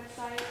information on your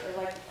website,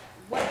 or like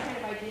what kind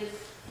of ideas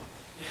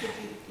could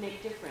you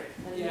make different?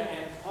 Than Yeah,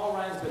 and Paul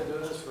Ryan's been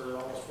doing this for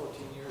almost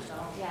 14 years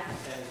now. Yeah.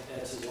 And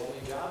that's his only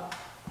job.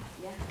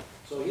 Yeah.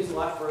 So he's a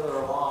lot further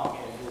along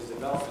in his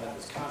development of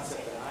this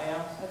concept than I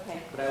am. Okay.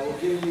 But I will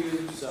give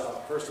you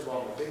some, first of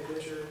all, the big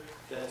picture,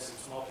 then some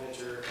small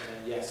picture,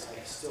 and then yes,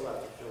 I still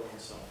have to fill in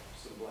some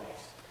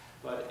blanks.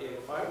 But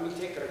if we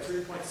take our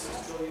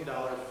 $3.6 trillion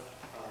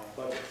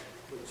budget,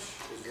 which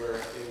is where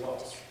it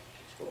was,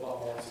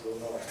 football wants to go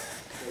north.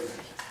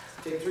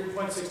 Take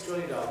 $3.6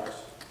 trillion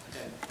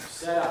and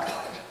set up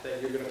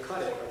that you're going to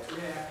cut it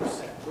by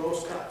 3.5%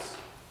 gross cuts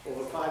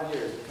over 5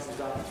 years. It comes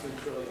down to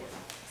 $3 trillion.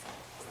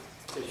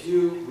 If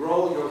you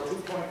grow your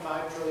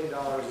 $2.5 trillion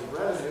in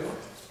revenue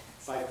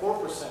by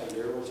 4% a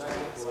year, which I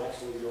think will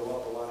actually go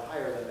up a lot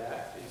higher than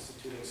that,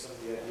 instituting some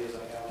of the ideas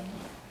I have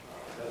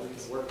that we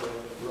can work with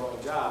in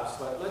growing jobs.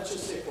 But let's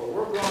just say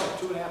we're growing at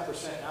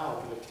 2.5%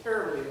 now with a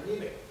terribly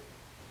anemic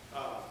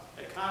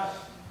economy.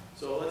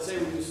 So let's say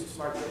we do some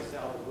smart things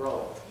now to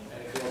grow,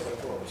 and it grows at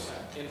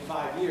 4%. In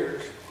 5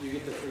 years, you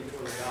get to $3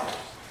 trillion.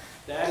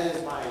 That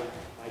is my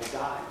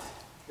dot,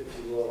 if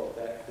you will.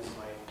 That is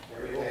my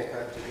Everything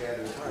cut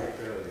together is $3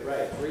 trillion.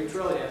 Right, $3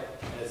 trillion,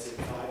 and it's in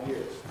 5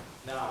 years.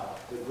 Now,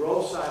 the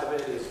growth side of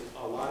it is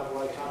a lot of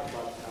what I talked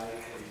about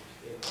tonight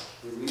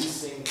in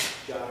releasing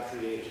job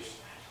creators.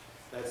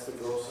 That's the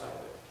growth side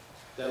of it.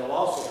 That'll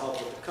also help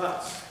with the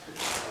cuts,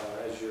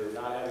 as you're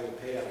not having to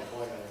pay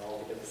unemployment and all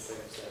the different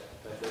things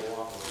that go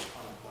along with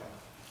unemployment.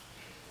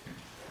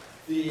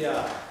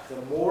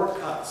 The more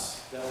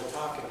cuts that we're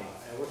talking about,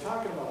 and we're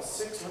talking about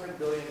 $600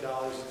 billion in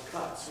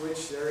cuts,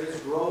 which there is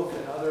growth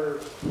in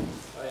other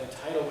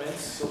entitlements,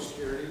 Social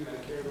Security,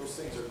 Medicare, those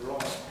things are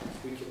growing.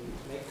 We can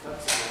make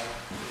cuts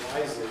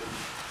wisely,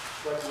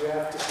 but you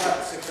have to cut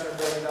 $600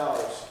 billion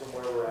from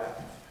where we're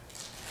at.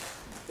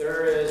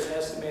 There is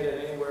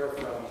estimated anywhere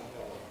from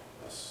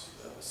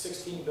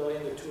 $16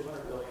 billion to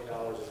 $200 billion in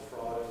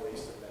fraud and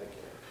waste of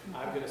Medicare.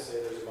 I'm going to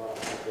say there's about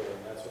 $100 billion.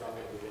 That's what I'm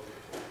going to be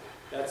looking for.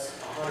 That's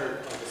 100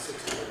 of the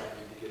 600 I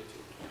need to get to.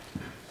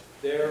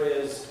 There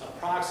is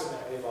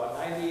approximately about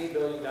 $98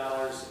 billion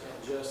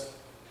in just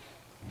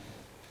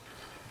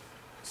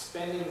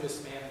spending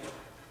mismanagement,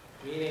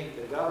 meaning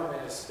the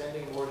government is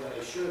spending more than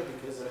they should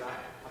because they're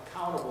not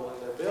accountable in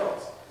their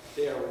bills.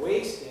 They are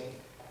wasting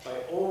by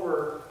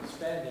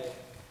overspending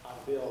on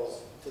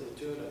bills to the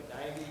tune of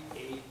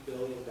 $98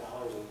 billion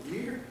a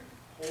year.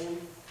 Holy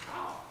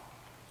cow.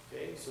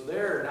 Okay, so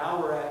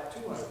now we're at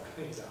 $200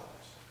 billion.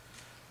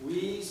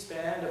 We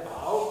spend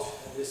about,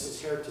 and this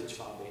is Heritage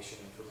Foundation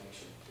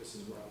information, this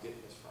is where I'm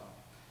getting this from.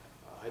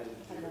 I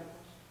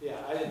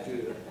didn't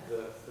do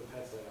the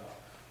penciling out.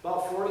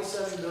 About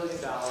 $47 billion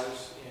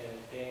in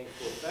paying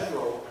for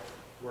federal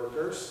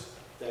workers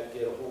that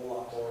get a whole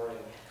lot more in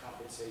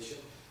compensation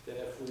than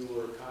if we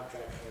were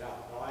contracting it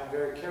out. Now, I'm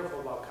very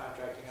careful about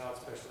contracting out,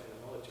 especially in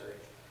the military,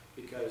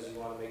 because you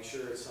want to make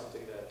sure it's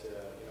something that,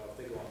 you know, if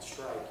they go on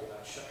strike, you're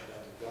not shutting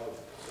down the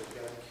government. So you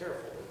got to be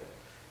careful with it.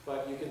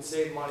 But you can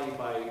save money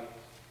by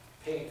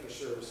paying for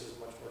services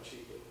much more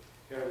cheaply.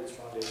 Heritage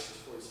Foundation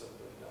is $47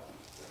 billion.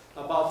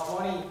 About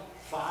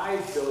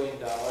 $25 billion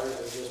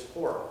is just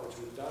pork, which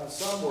we've done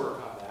some work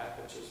on that,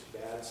 but just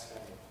bad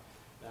spending.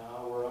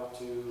 Now we're up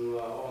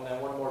to, and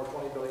then one more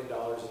 $20 billion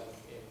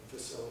in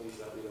facilities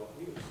that we don't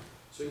use.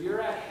 So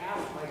you're at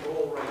half my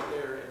goal right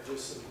there in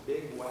just some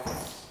big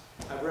whacks.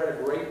 I've read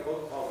a great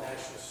book called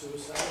National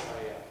Suicide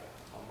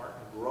by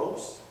Martin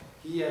Gross.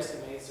 He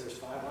estimates there's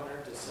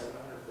 500 to $700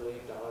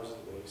 billion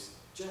in waste.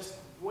 Just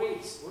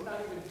waste. We're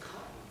not even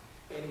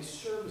cutting any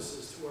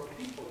services to our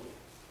people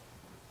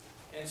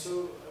yet. And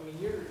so, I mean,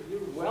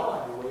 you're well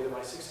on your way to my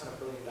 $600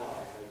 billion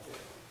right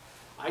there.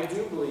 I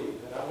do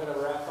believe, and I'm going to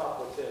wrap up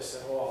with this,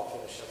 and I'll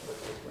finish up with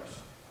this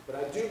question, but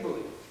I do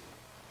believe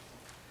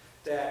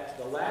that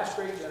the last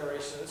great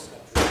generation of this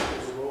country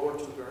was the World War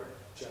II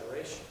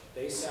generation.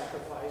 They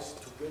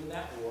sacrificed to win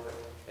that war,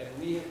 and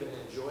we have been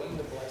enjoying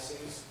the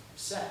blessings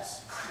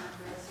since.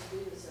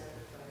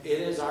 It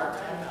is our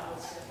time now.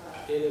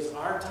 It is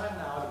our time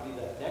now to be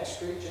the next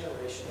great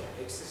generation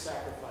that makes the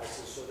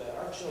sacrifices so that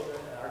our children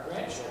and our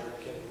grandchildren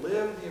can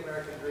live the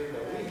American dream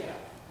that we have.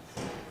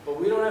 But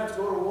we don't have to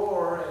go to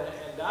war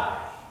and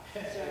die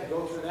and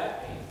go through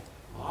that pain.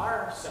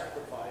 Our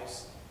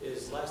sacrifice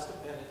is less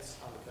dependence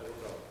on the federal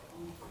government.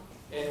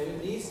 And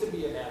it needs to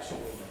be a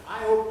national movement.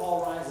 I hope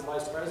Paul Ryan's the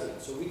vice president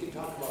so we can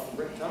talk about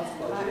the Rick Tubbs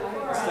budget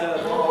instead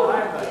of the Paul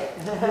Ryan budget.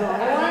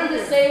 I want him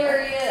to stay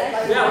where he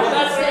is. Yeah, well,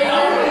 that's what I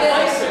want to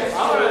replace it.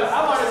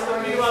 I want us to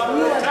be about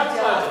the Rick Tubbs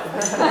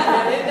budget.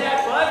 And in that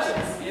budget,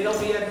 it'll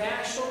be a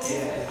national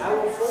movement. I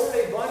will form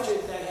a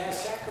budget that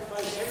has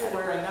sacrifice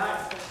everywhere and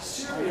not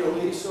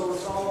serially, so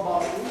it's all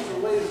about who's the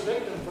latest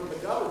victim from the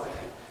government,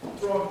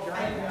 throwing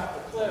grinding off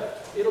the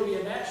cliff. It'll be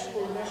a national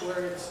movement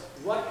where it's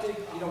what did,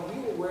 you know, we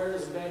will wear it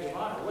as a badge of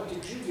honor. What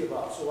did you give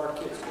up so our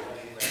kids can have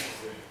it?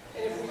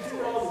 And if we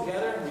do it all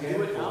together and we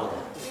do it now,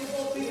 it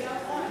won't be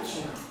that much.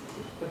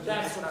 But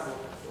that's what I'm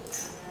looking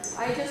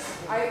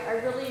for.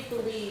 I really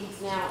believe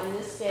now in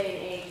this day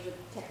and age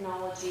with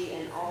technology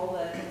and all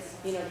the,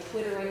 you know,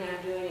 Twittering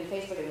I'm doing and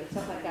Facebook and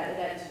stuff like that,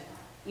 that,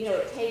 you know,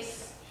 it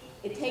takes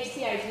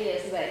the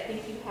ideas that I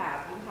think you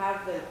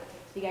have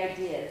the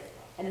ideas,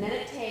 and then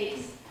it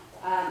takes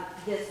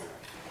this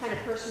kind of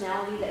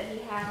personality that he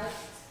has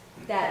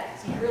that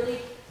really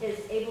is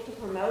able to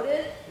promote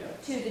it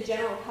to the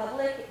general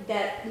public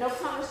that no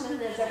congressman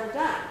has ever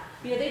done.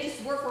 You know, they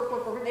just work.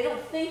 They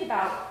don't think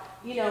about,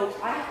 you know,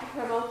 I have to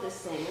promote this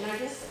thing.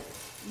 And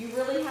you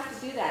really have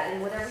to do that.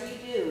 And whatever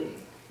you do,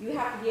 you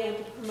have to be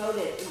able to promote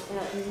it in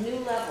a new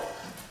level.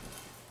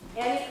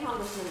 Any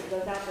congressman that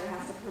goes out there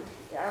has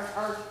to,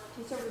 our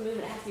conservative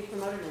movement has to be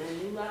promoted in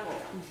a new level.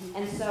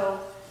 And so,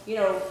 you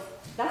know,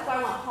 that's why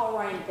I want Paul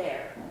Ryan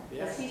there.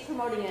 Because he's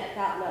promoting it at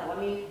that level.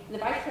 I mean, the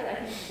vice president,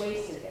 I think he's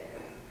wasted it.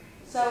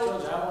 So,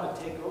 I want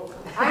to take over.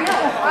 I know,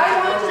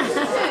 I want you to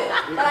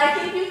too. But I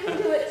think you can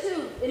do it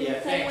too, in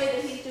the same way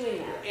that he's doing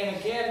that. And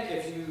again,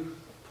 if you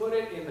put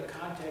it in the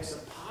context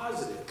of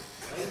positive,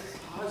 right?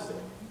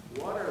 Positive.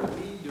 What are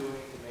we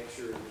doing to make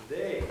sure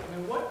I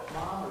mean, what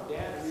mom or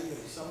dad or even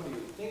somebody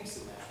who thinks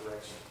in that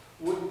direction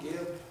would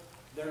give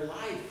their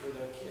life for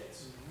their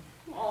kids?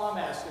 All I'm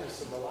asking is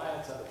some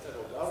reliance on the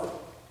federal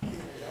government.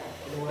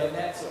 You know? And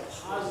that's a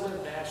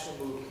positive national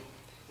movement,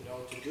 you know,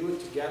 to do it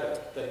together,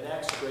 the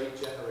next great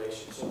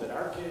generation, so that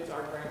our kids,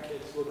 our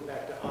grandkids look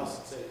back to us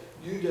and say,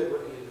 you did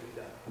what needed to be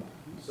done,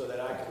 so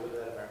that I could live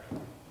that America.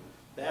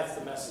 That's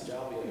the message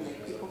I'll be able to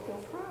Make people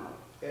feel proud.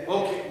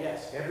 Okay,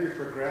 yes. Every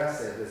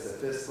progressive is a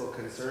fiscal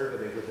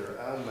conservative with their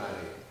own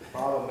money. The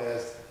problem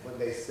is when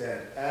they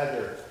spend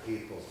other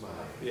people's money.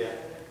 Yeah.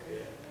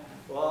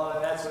 Well,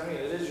 and that's what I mean.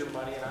 It is your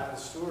money, and I'm the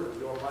steward of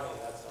your money.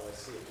 That's how I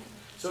see it.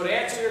 So to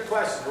answer your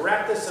question, to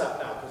wrap this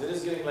up now, because it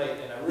is getting late,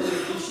 and I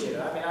really appreciate it.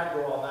 I mean, I'd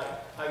go all night.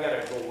 I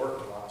got to go work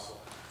tomorrow, so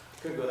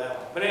couldn't go that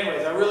long. But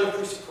anyways, I really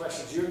appreciate the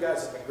questions. You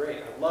guys have been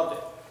great. I loved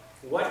it.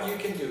 What you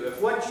can do, if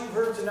what you've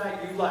heard tonight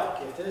you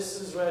like, if this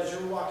is as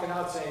you're walking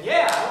out saying,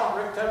 yeah, I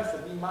want Rick Tubbs to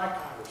be my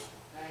congressman.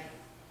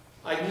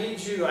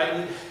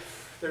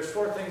 There's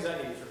 4 things I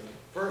need from you.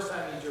 First,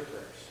 I need your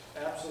prayers.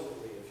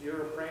 Absolutely. If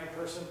you're a praying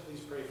person, please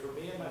pray for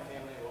me and my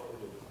family and what we're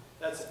doing.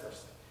 That's the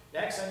first thing.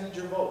 Next, I need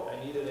your vote.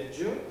 I need it in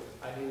June.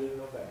 I need it in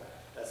November.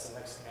 That's the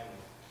next thing I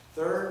need.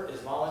 Third is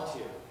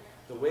volunteer.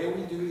 The way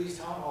we do these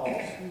town halls,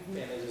 and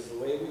it is the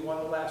way we won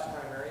the last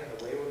primary and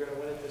the way we're going to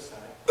win it this time,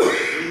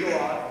 we go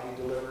out and we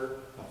deliver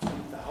a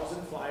few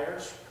thousand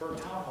flyers per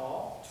town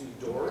hall to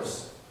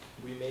doors.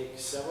 We make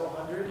several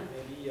hundred,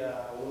 maybe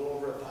a little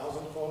over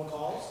 1,000 phone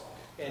calls.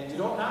 And you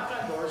don't knock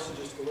on doors,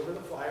 you just deliver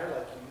the flyer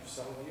like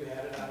some of you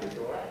had it on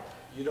your door.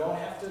 You don't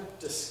have to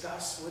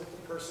discuss with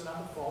the person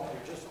on the phone,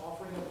 you're just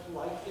offering a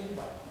polite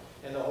invite.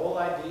 And the whole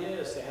idea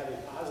is to have a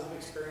positive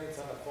experience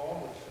on the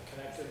phone, which is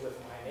connected with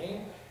my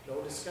name.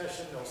 No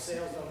discussion, no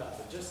sales, no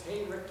nothing. Just,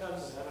 hey, Rick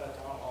Tubbs is having a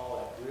town hall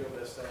at Rio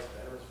Vista,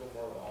 Veterans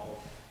Memorial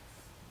Hall.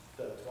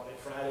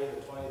 Friday,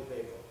 the 20th of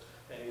April.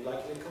 And we'd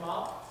like you to come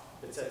out.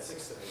 It's at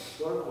 6:30.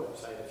 Go to the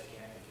website if you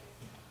can't make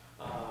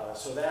it.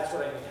 So that's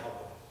what I need help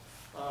with.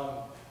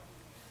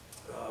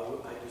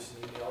 I do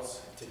some emails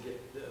to get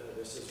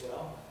this as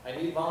well. I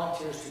need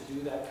volunteers to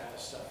do that kind of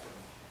stuff for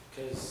me,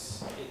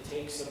 because it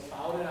takes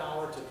about an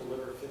hour to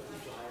deliver 50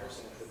 flyers,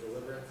 and if we're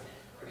delivering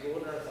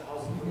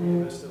 1,000 for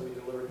Rio Vista, we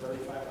delivered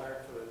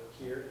 3,500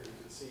 for here. You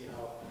can see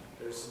how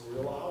there's some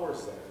real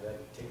hours there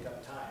that take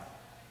up time.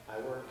 I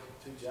work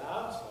 2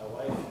 jobs. My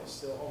wife is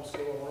still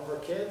homeschooling one of her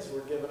kids.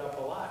 We're giving up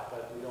a lot,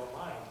 but we don't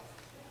mind.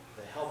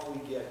 The help we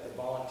get, the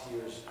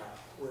volunteers are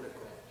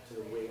critical to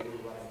the way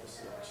we're running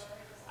this election.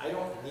 I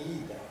don't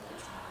need that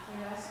much money.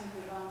 You're asking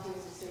for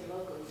volunteers to stay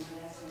local, you're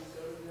not asking them to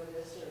go to Rio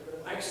Vista or go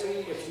to.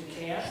 Actually, if you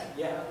can,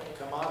 yeah,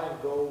 come out and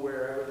go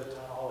wherever the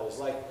town hall is.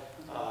 Like,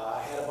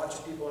 I had a bunch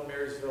of people in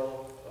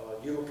Marysville,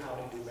 Yuba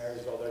County do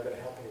Marysville, they're gonna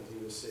help me with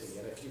Yuba City.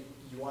 And if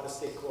you wanna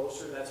stay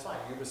closer, that's fine.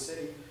 Yuba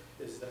City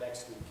is the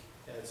next week,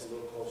 and it's a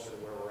little closer to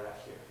where we're at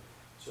here.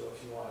 So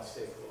if you wanna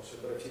stay closer,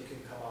 but if you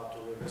can come out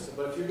to Rio Vista.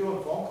 But if you're doing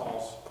phone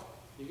calls,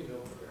 you can do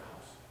them from your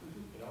house.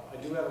 You know, I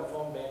do have a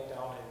phone bank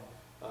down in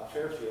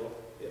Fairfield,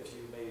 if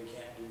you maybe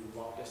can't do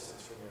long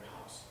distance from your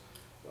house.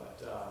 But,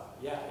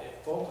 yeah,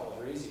 phone calls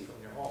are easy from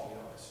your home, you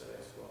don't necessarily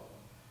have to go out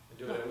and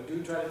do it. We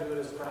do try to do it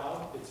as a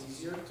crowd. It's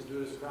easier to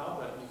do it as a crowd,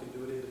 but you can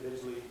do it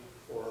individually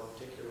or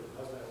take your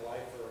husband and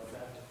wife or a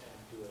friend and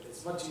do it.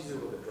 It's much easier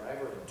with a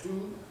driver and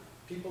 2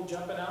 people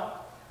jumping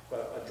out,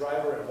 but a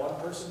driver and 1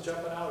 person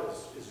jumping out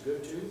is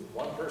good too.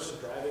 1 person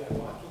driving and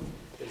walking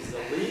is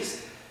the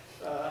least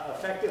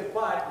effective,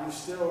 but you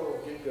still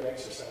get good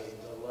exercise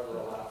and deliver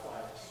a lot of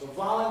flyers. So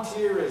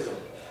volunteerism,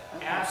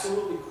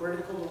 absolutely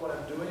critical to what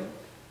I'm doing.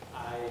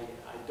 I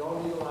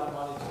don't need a lot of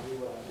money to do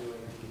what I'm doing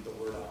to get the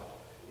word out.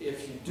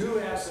 If you do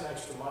have some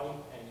extra money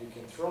and you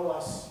can throw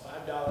us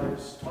 $5,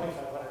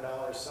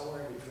 $2,500,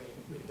 somewhere in between,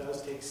 it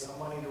does take some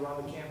money to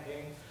run the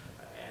campaign,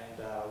 and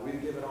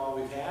we've given all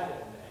we've had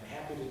and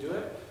happy to do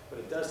it, but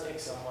it does take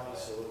some money,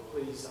 so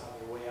please, on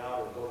your way out,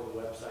 or go to the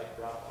website,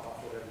 drop off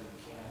whatever you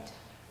can,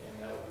 and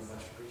that would be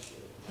much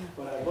appreciated.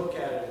 But I look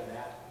at it in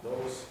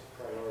those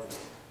priorities.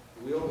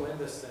 We'll win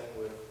this thing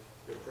with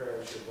your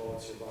prayers, your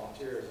votes, your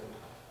volunteerism,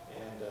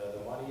 and the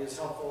money is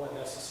helpful and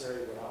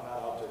necessary, but I'm not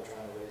out there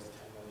trying to raise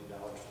 $10 million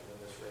to win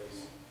this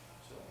race.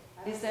 So.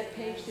 Is that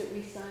page that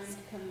we signed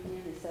coming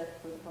in, is that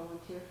for the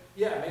volunteer?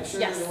 Yeah, make sure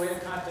Yes. there's a way to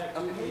contact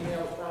you.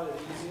 Email is probably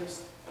the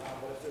easiest,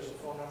 but if there's a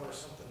phone number or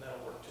something,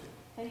 that'll work too.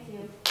 Thank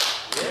you.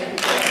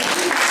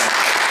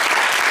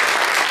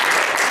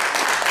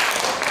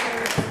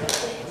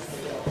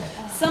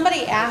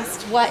 Somebody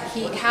asked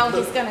how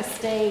he's gonna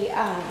stay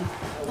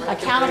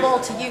accountable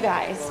to you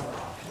guys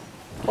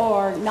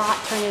or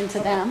not turn into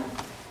them.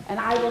 And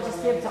I will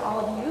just give to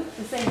all of you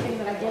the same thing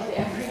that I give to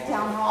every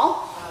town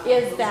hall,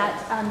 is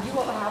that you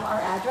will have our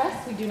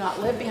address. We do not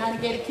live behind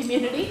a gated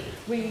community.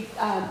 We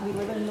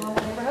live in a normal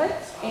neighborhood.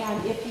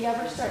 And if he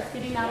ever starts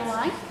getting out of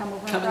line, come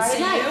over on Friday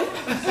night.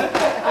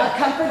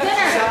 Come for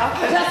dinner.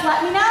 Just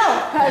let me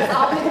know, because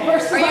I'll be the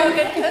first one. Are you a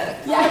good cook?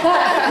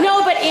 Yeah.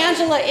 No, but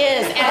Angela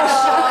is. And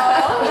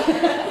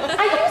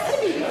I used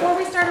to be before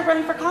we started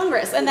running for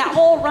Congress, and that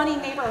whole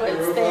running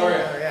neighborhoods thing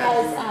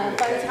has,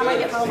 by the time I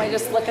get home, I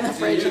just look in the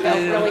fridge and go,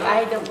 really,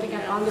 I don't think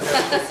I'm on the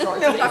store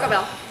today. Taco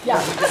Bell. Yeah.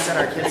 We just sent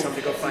our kids home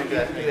to go find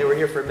that. They were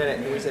here for a minute,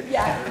 and we said,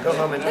 Yeah. go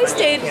home and They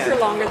stayed for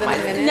longer than a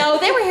minute. No,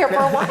 they were here for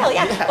a while,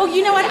 yeah. Oh,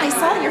 you know what? I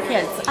saw your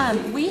kids.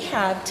 We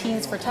have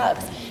Teens for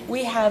Tubs.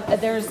 We have,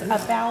 there's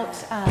about,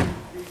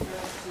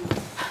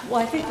 well,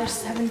 I think there's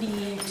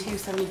 72,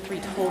 73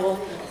 total,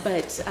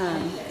 but,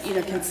 you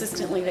know,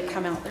 consistently that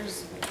come out,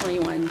 there's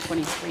 21,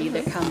 23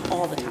 that come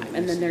all the time.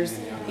 And then there's,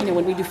 you know,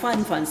 when we do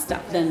fun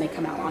stuff, then they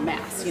come out en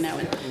masse, you know.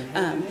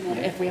 And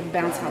if we have a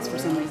bounce house for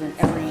some reason,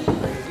 every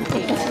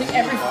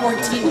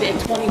 14 to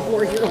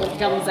 24-year-old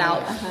comes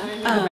out.